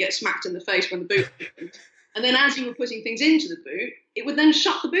you'd nearly get smacked in the face when the boot opened. And then as you were putting things into the boot, it would then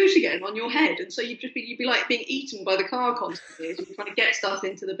shut the boot again on your head. And so you'd be like being eaten by the car constantly as you're trying to get stuff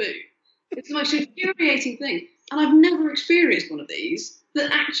into the boot. It's the most infuriating thing. And I've never experienced one of these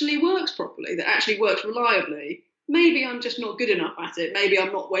that actually works properly, that actually works reliably. Maybe I'm just not good enough at it. Maybe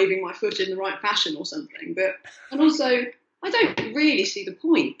I'm not waving my foot in the right fashion or something. And also, I don't really see the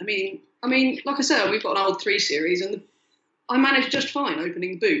point. I mean, like I said, we've got an old 3 Series, and I managed just fine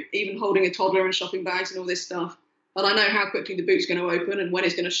opening the boot, even holding a toddler and shopping bags and all this stuff. And I know how quickly the boot's going to open and when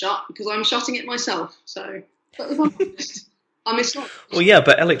it's going to shut, because I'm shutting it myself. So, but if I'm honest, it's not. Well, yeah,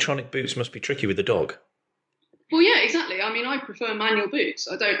 but electronic boots must be tricky with the dog. Well, yeah, exactly. I mean, I prefer manual boots.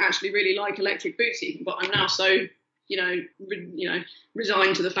 I don't actually really like electric boots even, but I'm now so,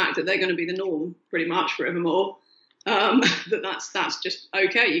 resigned to the fact that they're going to be the norm pretty much forevermore. That's just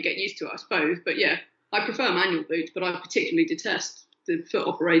okay. You get used to it, I suppose. But yeah. I prefer manual boots, but I particularly detest the foot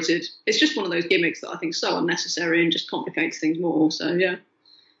operated. It's just one of those gimmicks that I think is so unnecessary and just complicates things more. So, yeah.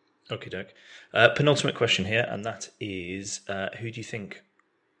 Okie doke. Penultimate question here, and that is, who do you think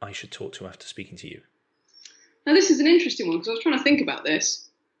I should talk to after speaking to you? Now, this is an interesting one because I was trying to think about this.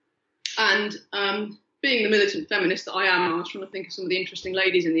 And being the militant feminist that I am, I was trying to think of some of the interesting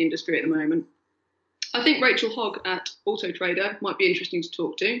ladies in the industry at the moment. I think Rachel Hogg at Auto Trader might be interesting to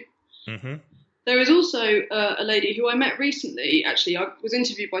talk to. Mm-hmm. There is also a lady who I met recently. Actually, I was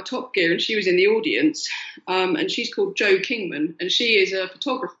interviewed by Top Gear, and she was in the audience. And she's called Jo Kingman, and she is a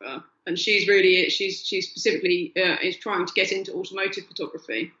photographer. And she's specifically is trying to get into automotive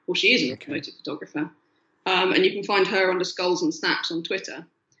photography, or she is an automotive photographer. And you can find her under Skulls and Snaps on Twitter.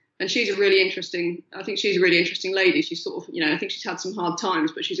 And she's a really interesting. I think she's a really interesting lady. She's sort of, I think she's had some hard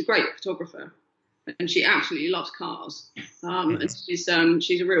times, but she's a great photographer. And she absolutely loves cars, and she's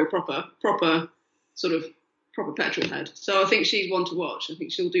a real proper petrol head. So I think she's one to watch. I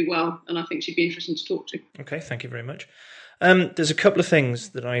think she'll do well, and I think she'd be interesting to talk to. Okay, thank you very much. There's a couple of things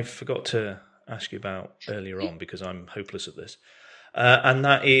that I forgot to ask you about earlier on because I'm hopeless at this, and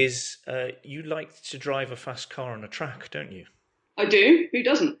that is you like to drive a fast car on a track, don't you? I do. Who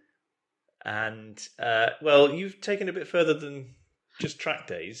doesn't? And well, you've taken a bit further than just track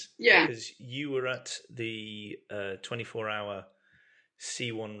days, yeah. Because you were at the 24-hour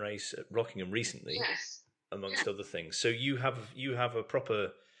C1 race at Rockingham recently, yes, amongst other things. So you have a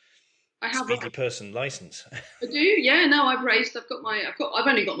proper speedy person license. I do, yeah. No, I've raced. I've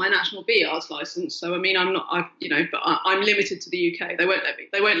only got my national BR's license. So I mean, but I'm limited to the UK. They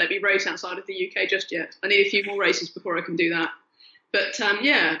won't let me race outside of the UK just yet. I need a few more races before I can do that. But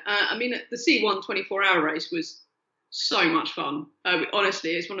I mean, the C1 24-hour race was so much fun.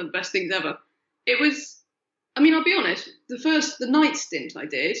 Honestly, it's one of the best things ever. It was, I mean, I'll be honest, the night stint I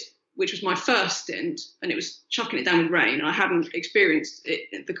did, which was my first stint, and it was chucking it down with rain, and I hadn't experienced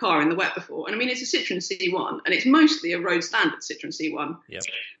the car in the wet before. And I mean, it's a Citroen C1, and it's mostly a road standard Citroen C1. Yep.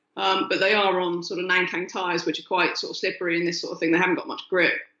 But they are on sort of Nankang tyres, which are quite sort of slippery and this sort of thing. They haven't got much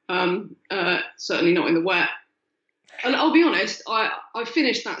grip, certainly not in the wet. And I'll be honest, I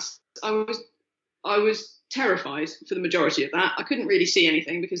finished that. I was terrified for the majority of that. I couldn't really see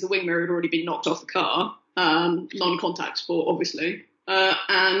anything because the wing mirror had already been knocked off the car. Non-contact sport, obviously.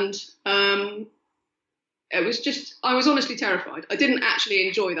 and it was just, I was honestly terrified. I didn't actually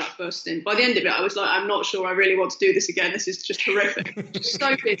enjoy that first stint. By the end of it, I was like, I'm not sure I really want to do this again. This is just horrific. Just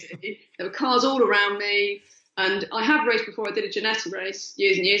so busy. There were cars all around me. And I have raced before. I did a Ginetta race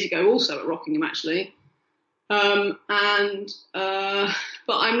years and years ago, also at Rockingham, actually. But I'm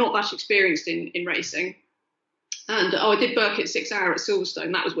not that experienced in racing. And I did Burkitt 6 Hour at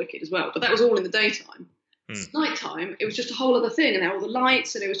Silverstone. That was wicked as well. But that was all in the daytime. Nighttime, it was just a whole other thing, and there were all the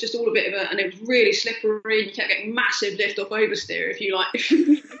lights, and it was just all a bit of a, and it was really slippery. You kept getting massive lift off oversteer if you like.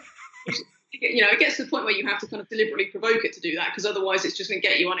 It gets to the point where you have to kind of deliberately provoke it to do that, because otherwise it's just going to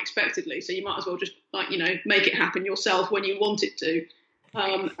get you unexpectedly. So you might as well just make it happen yourself when you want it to.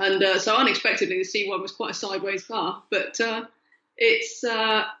 So unexpectedly, the C1 was quite a sideways car, but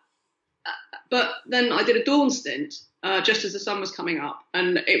but then I did a dawn stint. Just as the sun was coming up,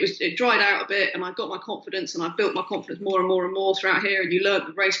 and it dried out a bit, and I got my confidence, and I built my confidence more and more and more throughout here, and you learned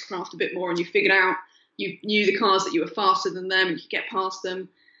the racecraft a bit more, and you figured out, you knew the cars that you were faster than them, and you could get past them,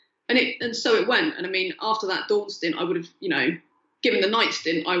 and so it went. And I mean, after that dawn stint, I would have, given the night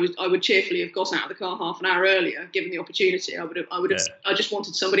stint, I would cheerfully have got out of the car half an hour earlier, given the opportunity. I would have. I just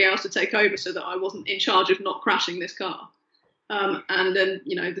wanted somebody else to take over so that I wasn't in charge of not crashing this car. And then,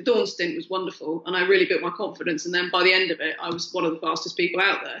 the dawn stint was wonderful, and I really built my confidence. And then by the end of it, I was one of the fastest people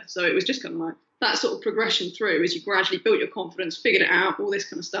out there. So it was just kind of like that sort of progression through as you gradually built your confidence, figured it out, all this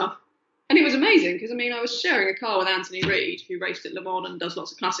kind of stuff. And it was amazing because, I was sharing a car with Anthony Reid, who raced at Le Mans and does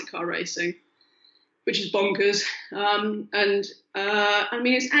lots of classic car racing, which is bonkers. It's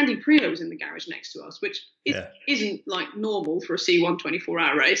Andy Priolo was in the garage next to us, which isn't like normal for a C1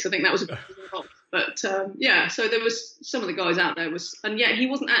 24-hour race. I think that was a bit involved. But so there was some of the guys out there he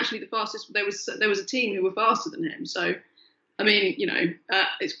wasn't actually the fastest. There was a team who were faster than him. So,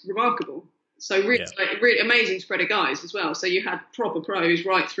 it's remarkable. So really amazing spread of guys as well. So you had proper pros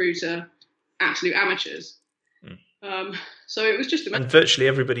right through to absolute amateurs. So it was just amazing. And virtually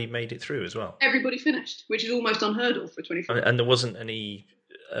everybody made it through as well. Everybody finished, which is almost unheard of for 24 hours. And there wasn't any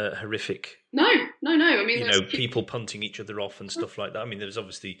horrific... No. People punting each other off and stuff like that. There was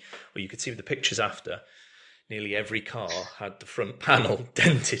obviously... Well, you could see with the pictures after, nearly every car had the front panel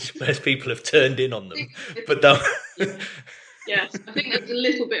dented, whereas people have turned in on them. But that... Yes, I think there's a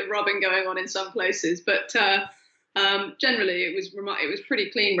little bit of rubbing going on in some places, but... generally, it was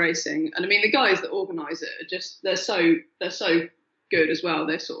pretty clean racing, and the guys that organise it are just they're so good as well.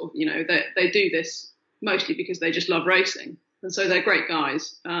 They're sort of they do this mostly because they just love racing, and so they're great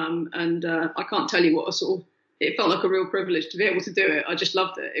guys. I can't tell you it felt like a real privilege to be able to do it. I just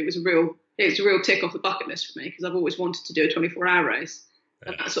loved it. It's a real tick off the bucket list for me because I've always wanted to do a 24-hour race,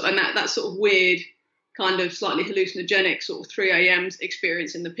 and that sort of weird, kind of slightly hallucinogenic sort of 3 a.m.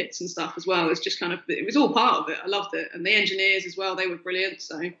 experience in the pits and stuff as well. It's just kind of, it was all part of it. I loved it. And the engineers as well, they were brilliant.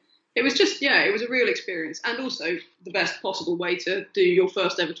 So it was just, it was a real experience, and also the best possible way to do your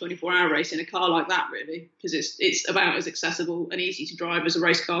first ever 24-hour race in a car like that, really, because it's about as accessible and easy to drive as a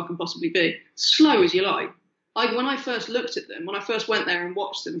race car can possibly be. Slow as you like. When I first looked at them, when I first went there and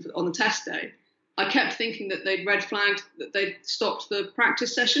watched them on the test day, I kept thinking that they'd red flagged, that they'd stopped the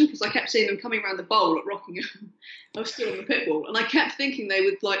practice session, because I kept seeing them coming around the bowl at Rockingham. I was still on the pit wall, and I kept thinking they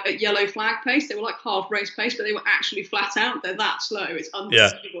would at yellow flag pace. They were like half race pace, but they were actually flat out. They're that slow. It's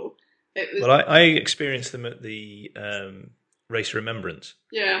unbelievable. Yeah. I experienced them at the Race Remembrance.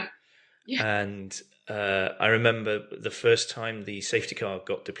 Yeah. And I remember the first time the safety car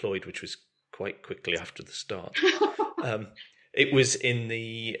got deployed, which was quite quickly after the start. It was in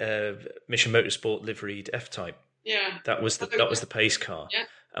the Mission Motorsport liveried F-Type. Yeah. That was the pace car. Yeah.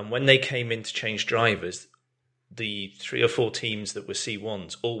 And when they came in to change drivers, the 3 or 4 teams that were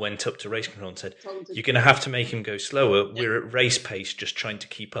C1s all went up to race control and said, "You're going to have to make him go slower. Yeah. We're at race pace, just trying to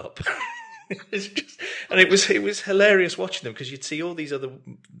keep up." It was hilarious watching them, because you'd see all these other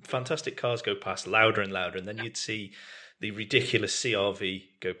fantastic cars go past louder and louder, and then you'd see the ridiculous CRV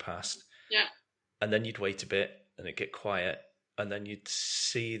go past. Yeah. And then you'd wait a bit and it'd get quiet. And then you'd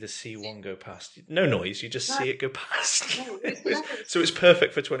see the C1 go past. No noise, you just see it go past. So it's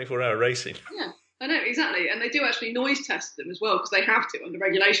perfect for 24-hour racing. Yeah, I know, exactly. And they do actually noise test them as well, because they have to under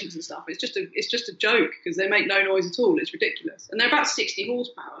regulations and stuff. It's just a joke, because they make no noise at all. It's ridiculous. And they're about 60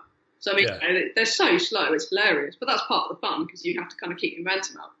 horsepower. So, they're so slow, it's hilarious. But that's part of the fun, because you have to kind of keep your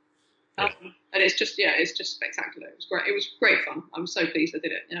momentum up. And it's just spectacular. It was great. It was great fun. I'm so pleased I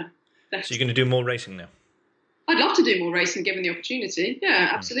did it. Yeah. So you're going to do more racing now? I'd love to do more racing given the opportunity.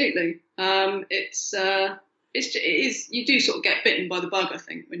 Yeah, absolutely. It is. You do sort of get bitten by the bug, I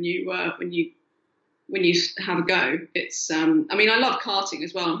think, when you when you have a go. It's I mean, I love karting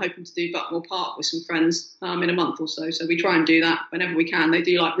as well. I'm hoping to do Buckmore Park with some friends in a month or so. So we try and do that whenever we can. They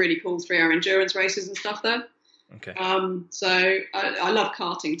do like really cool 3-hour endurance races and stuff there. Okay. So I love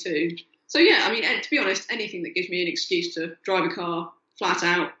karting too. So yeah, I mean, to be honest, anything that gives me an excuse to drive a car flat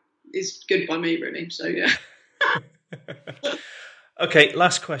out is good by me, really. So yeah. Okay,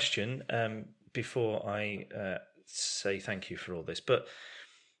 last question before I say thank you for all this. But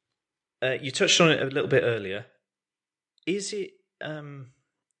you touched on it a little bit earlier. Is it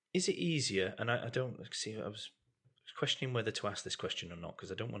easier? And I don't see. I was questioning whether to ask this question or not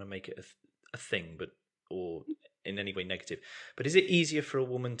because I don't want to make it a thing, or in any way negative. But is it easier for a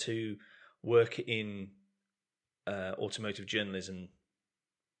woman to work in automotive journalism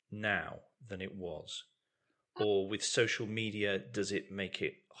now than it was? Or with social media, does it make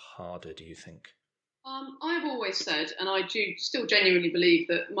it harder, do you think? I've always said, and I do still genuinely believe,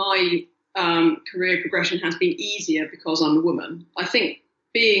 that my career progression has been easier because I'm a woman. I think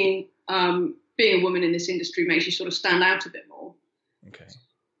being a woman in this industry makes you sort of stand out a bit more. Okay.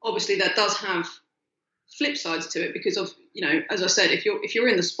 Obviously, that does have flip sides to it because of, as I said, if you're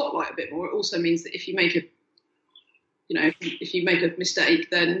in the spotlight a bit more, it also means that if you make a mistake,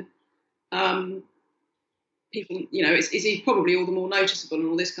 then people, it's probably all the more noticeable and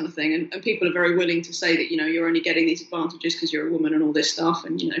all this kind of thing. And people are very willing to say that, you're only getting these advantages because you're a woman and all this stuff.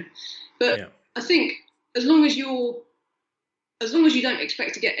 And, but yeah. I think as long as you don't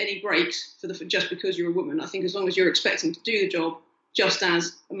expect to get any breaks just because you're a woman, I think as long as you're expecting to do the job just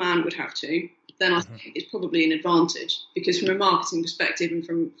as a man would have to, then I think it's probably an advantage, because from a marketing perspective and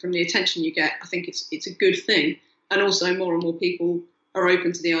from the attention you get, I think it's a good thing. And also more and more people are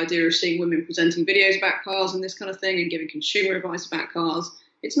open to the idea of seeing women presenting videos about cars and this kind of thing and giving consumer advice about cars.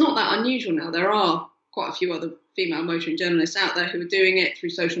 It's not that unusual now. There are quite a few other female motoring journalists out there who are doing it through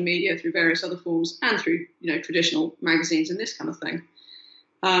social media, through various other forms, and through traditional magazines and this kind of thing.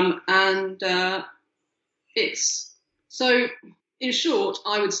 It's so. In short,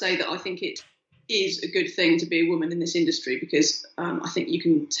 I would say that I think it is a good thing to be a woman in this industry, because I think you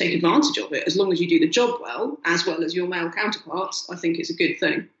can take advantage of it as long as you do the job well as your male counterparts. I think it's a good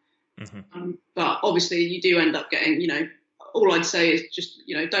thing. Mm-hmm. But obviously you do end up getting, all I'd say is just,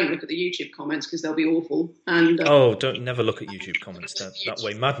 don't look at the YouTube comments because they'll be awful. And never look at YouTube comments. That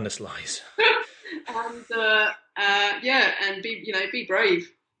way madness lies. And and be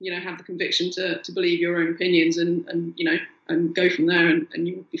brave. Have the conviction to believe your own opinions and go from there, and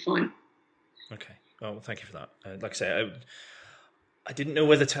you will be fine. Okay. Oh, well, thank you for that. Like I say, I didn't know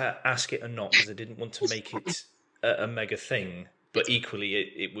whether to ask it or not because I didn't want to make it a mega thing. But equally,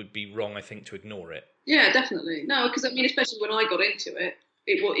 it would be wrong, I think, to ignore it. Yeah, definitely. No, because especially when I got into it,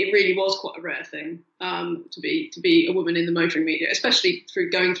 it really was quite a rare thing to be a woman in the motoring media, especially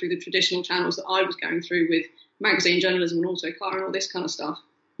going through the traditional channels that I was going through with magazine journalism and auto car and all this kind of stuff.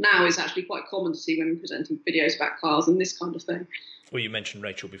 Now it's actually quite common to see women presenting videos about cars and this kind of thing. Well, you mentioned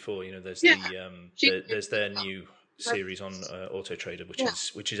Rachel before. There's there's their new series on Auto Trader,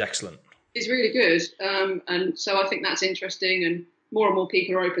 which is excellent. It's really good, and so I think that's interesting. And more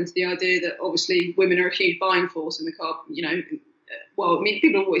people are open to the idea that obviously women are a huge buying force in the car.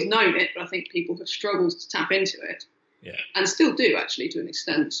 People have always known it, but I think people have struggled to tap into it. Yeah, and still do actually to an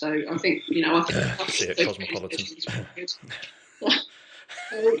extent. So I think see it Cosmopolitan.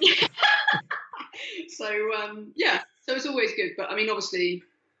 So it's always good, but obviously,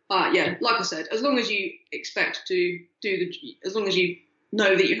 like I said, as long as you expect to as long as you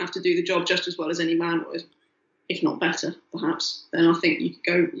know that you have to do the job just as well as any man would, if not better, perhaps, then I think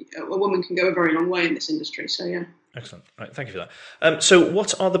a woman can go a very long way in this industry. So yeah. Excellent. Right, thank you for that. So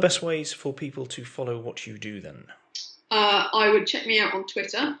what are the best ways for people to follow what you do then? I would check me out on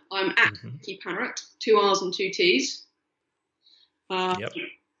Twitter. I'm at Vicky Parrott, 2 R's and 2 T's. Yep.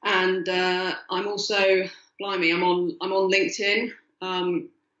 And I'm also, I'm on LinkedIn.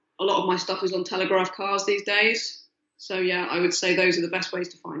 A lot of my stuff is on Telegraph Cars these days. So yeah, I would say those are the best ways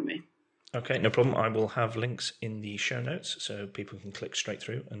to find me. Okay, no problem. I will have links in the show notes so people can click straight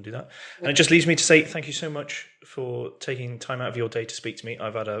through and do that. And it just leaves me to say thank you so much for taking time out of your day to speak to me.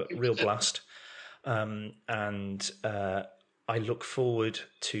 I've had a real blast. And I look forward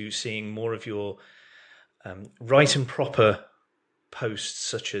to seeing more of your right and proper posts,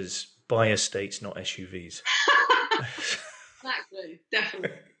 such as buy estates, not SUVs. Exactly,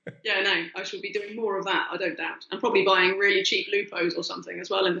 definitely. Yeah, no, I shall be doing more of that, I don't doubt. I'm probably buying really cheap Lupos or something as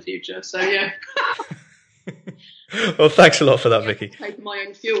well in the future. So yeah. Well, thanks a lot for that, Vicky. Taking my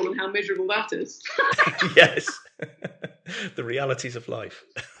own fuel and how miserable that is. Yes, the realities of life.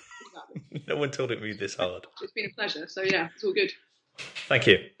 Exactly. No one told it would be this hard. It's been a pleasure. So yeah, it's all good. Thank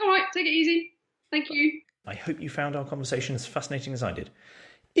you. All right, take it easy. Thank you. I hope you found our conversation as fascinating as I did.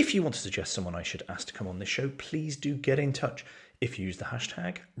 If you want to suggest someone I should ask to come on this show, please do get in touch. If you use the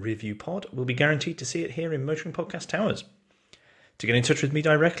hashtag ReviewPod, we'll be guaranteed to see it here in Motoring Podcast Towers. To get in touch with me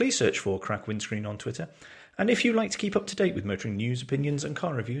directly, search for Crack Windscreen on Twitter. And if you like to keep up to date with motoring news, opinions and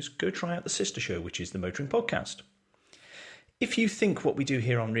car reviews, go try out the sister show, which is the Motoring Podcast. If you think what we do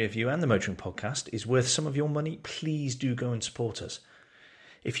here on Rearview and the Motoring Podcast is worth some of your money, please do go and support us.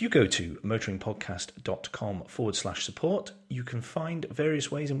 If you go to motoringpodcast.com/support, you can find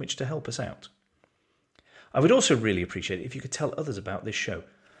various ways in which to help us out. I would also really appreciate it if you could tell others about this show.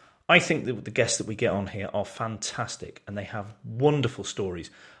 I think that the guests that we get on here are fantastic and they have wonderful stories,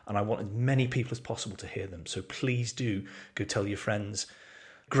 and I want as many people as possible to hear them. So please do go tell your friends,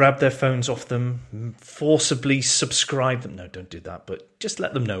 grab their phones off them, forcibly subscribe them. No, don't do that, but just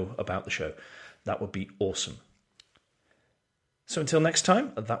let them know about the show. That would be awesome. So until next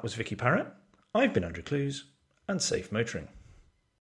time, that was Vicky Parrott. I've been Andrew Clues, and safe motoring.